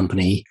sell a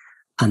company,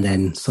 and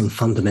then some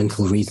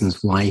fundamental reasons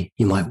why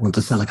you might want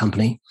to sell a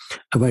company.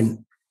 I won't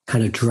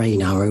kind of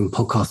drain our own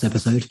podcast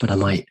episode, but I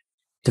might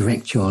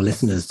direct your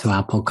listeners to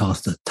our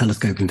podcast at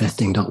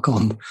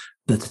telescopeinvesting.com.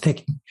 But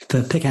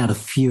to pick out a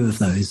few of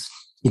those,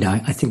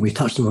 I think we've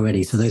touched them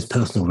already. So those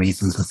personal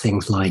reasons are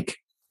things like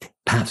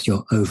perhaps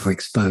you're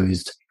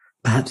overexposed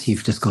perhaps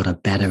you've just got a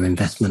better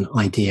investment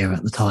idea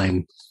at the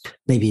time.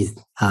 Maybe,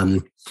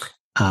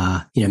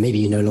 maybe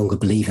you no longer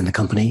believe in the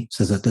company.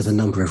 So there's a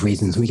number of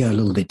reasons. We go a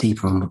little bit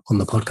deeper on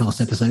the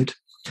podcast episode,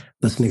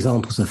 but some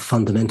examples of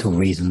fundamental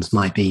reasons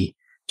might be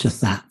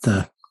just that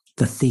the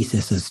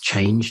thesis has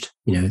changed.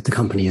 The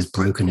company is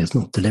broken. It's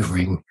not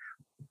delivering.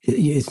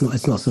 It's not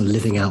sort of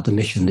living out the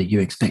mission that you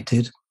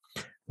expected.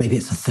 Maybe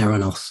it's a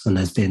Theranos and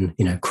there's been,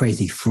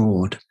 crazy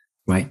fraud,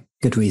 right?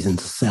 Good reason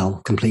to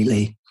sell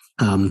completely.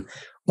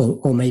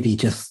 Or maybe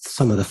just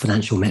some of the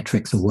financial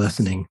metrics are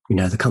worsening.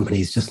 The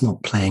company's just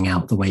not playing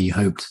out the way you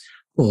hoped,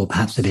 or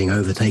perhaps they're being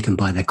overtaken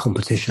by their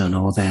competition,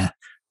 or their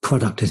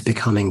product is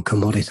becoming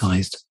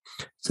commoditized.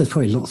 So there's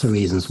probably lots of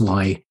reasons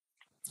why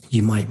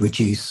you might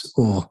reduce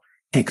or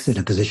exit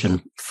a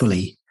position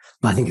fully.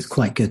 But I think it's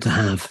quite good to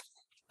have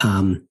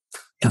a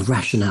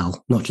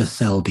rationale, not just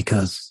sell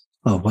because,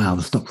 oh, wow,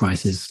 the stock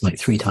price is like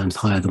 3 times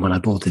higher than when I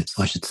bought it,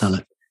 so I should sell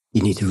it.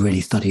 You need to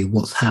really study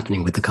what's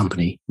happening with the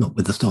company, not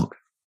with the stock.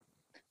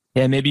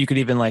 Yeah, maybe you could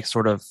even like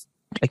sort of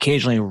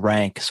occasionally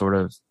rank sort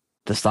of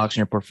the stocks in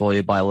your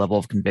portfolio by a level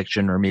of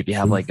conviction, or maybe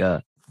have like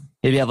a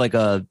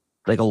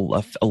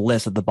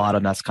list at the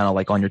bottom that's kind of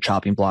like on your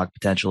chopping block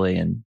potentially,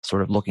 and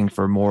sort of looking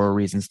for more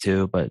reasons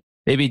too. But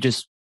maybe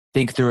just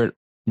think through it,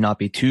 not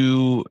be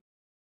too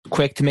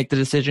quick to make the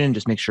decision.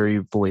 Just make sure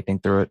you fully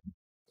think through it.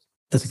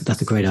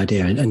 That's a great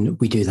idea, and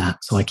we do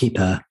that. So I keep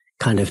a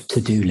kind of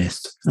to-do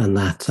list, and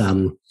that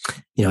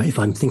if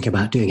I'm thinking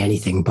about doing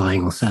anything,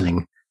 buying or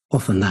selling,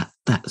 often that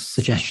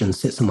suggestion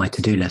sits on my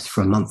to-do list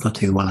for a month or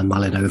two while I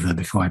mull it over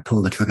before I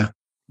pull the trigger.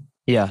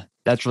 Yeah,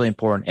 that's really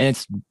important. And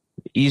it's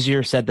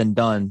easier said than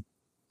done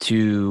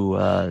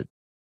to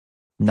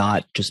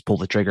not just pull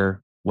the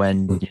trigger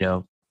when,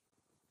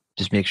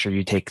 just make sure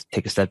you take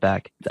a step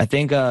back. I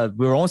think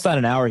we're almost at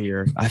an hour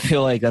here. I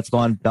feel like that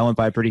went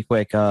by pretty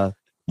quick.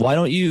 Why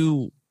don't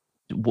you,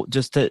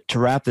 just to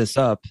wrap this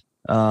up,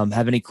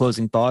 have any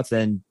closing thoughts,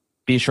 and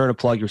be sure to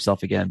plug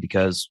yourself again,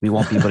 because we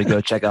want people to go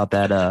check out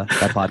that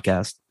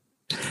podcast.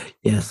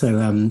 Yeah,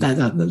 so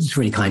that's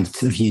really kind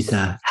of you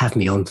to have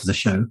me onto the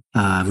show.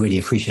 I really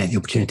appreciate the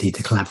opportunity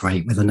to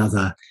collaborate with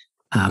another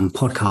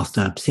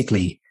podcaster,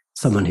 particularly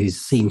someone who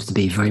seems to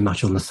be very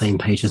much on the same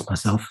page as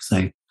myself.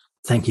 So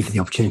thank you for the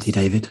opportunity,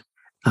 David.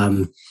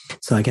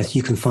 So I guess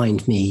you can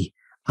find me,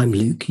 I'm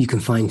Luke. You can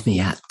find me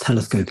at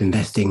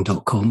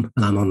telescopeinvesting.com,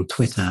 and I'm on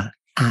Twitter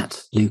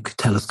at Luke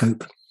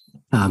Telescope.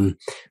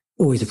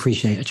 Always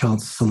appreciate a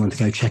chance for someone to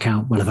go check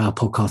out one of our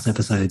podcast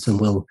episodes,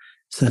 and we'll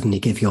certainly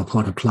give your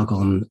pod a plug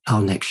on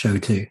our next show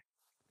too.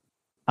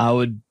 I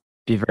would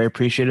be very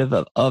appreciative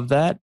of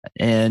that.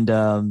 And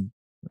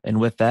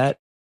with that,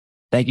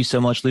 thank you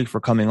so much, Luke, for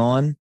coming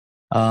on.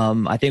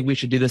 I think we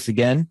should do this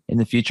again in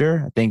the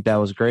future. I think that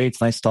was great. It's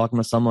nice talking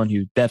to someone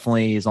who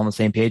definitely is on the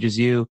same page as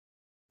you.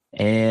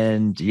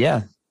 And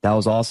yeah, that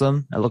was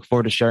awesome. I look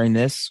forward to sharing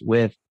this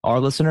with our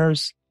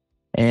listeners,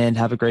 and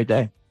have a great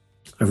day.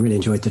 I really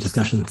enjoyed the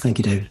discussion. Thank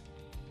you, David.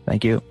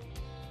 Thank you.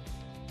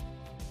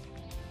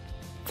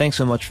 Thanks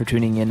so much for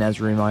tuning in. As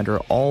a reminder,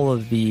 all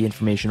of the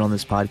information on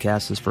this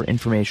podcast is for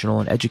informational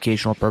and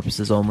educational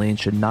purposes only, and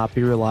should not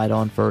be relied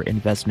on for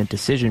investment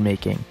decision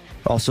making.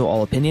 Also,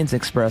 all opinions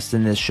expressed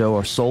in this show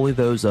are solely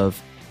those of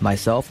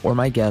myself or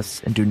my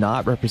guests, and do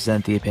not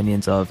represent the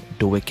opinions of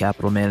DeWitt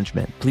Capital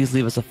Management. Please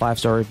leave us a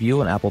 5-star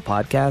review on Apple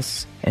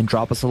Podcasts, and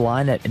drop us a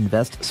line at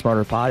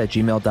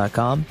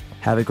investsmarterpod@gmail.com.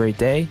 Have a great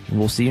day, and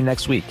we'll see you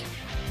next week.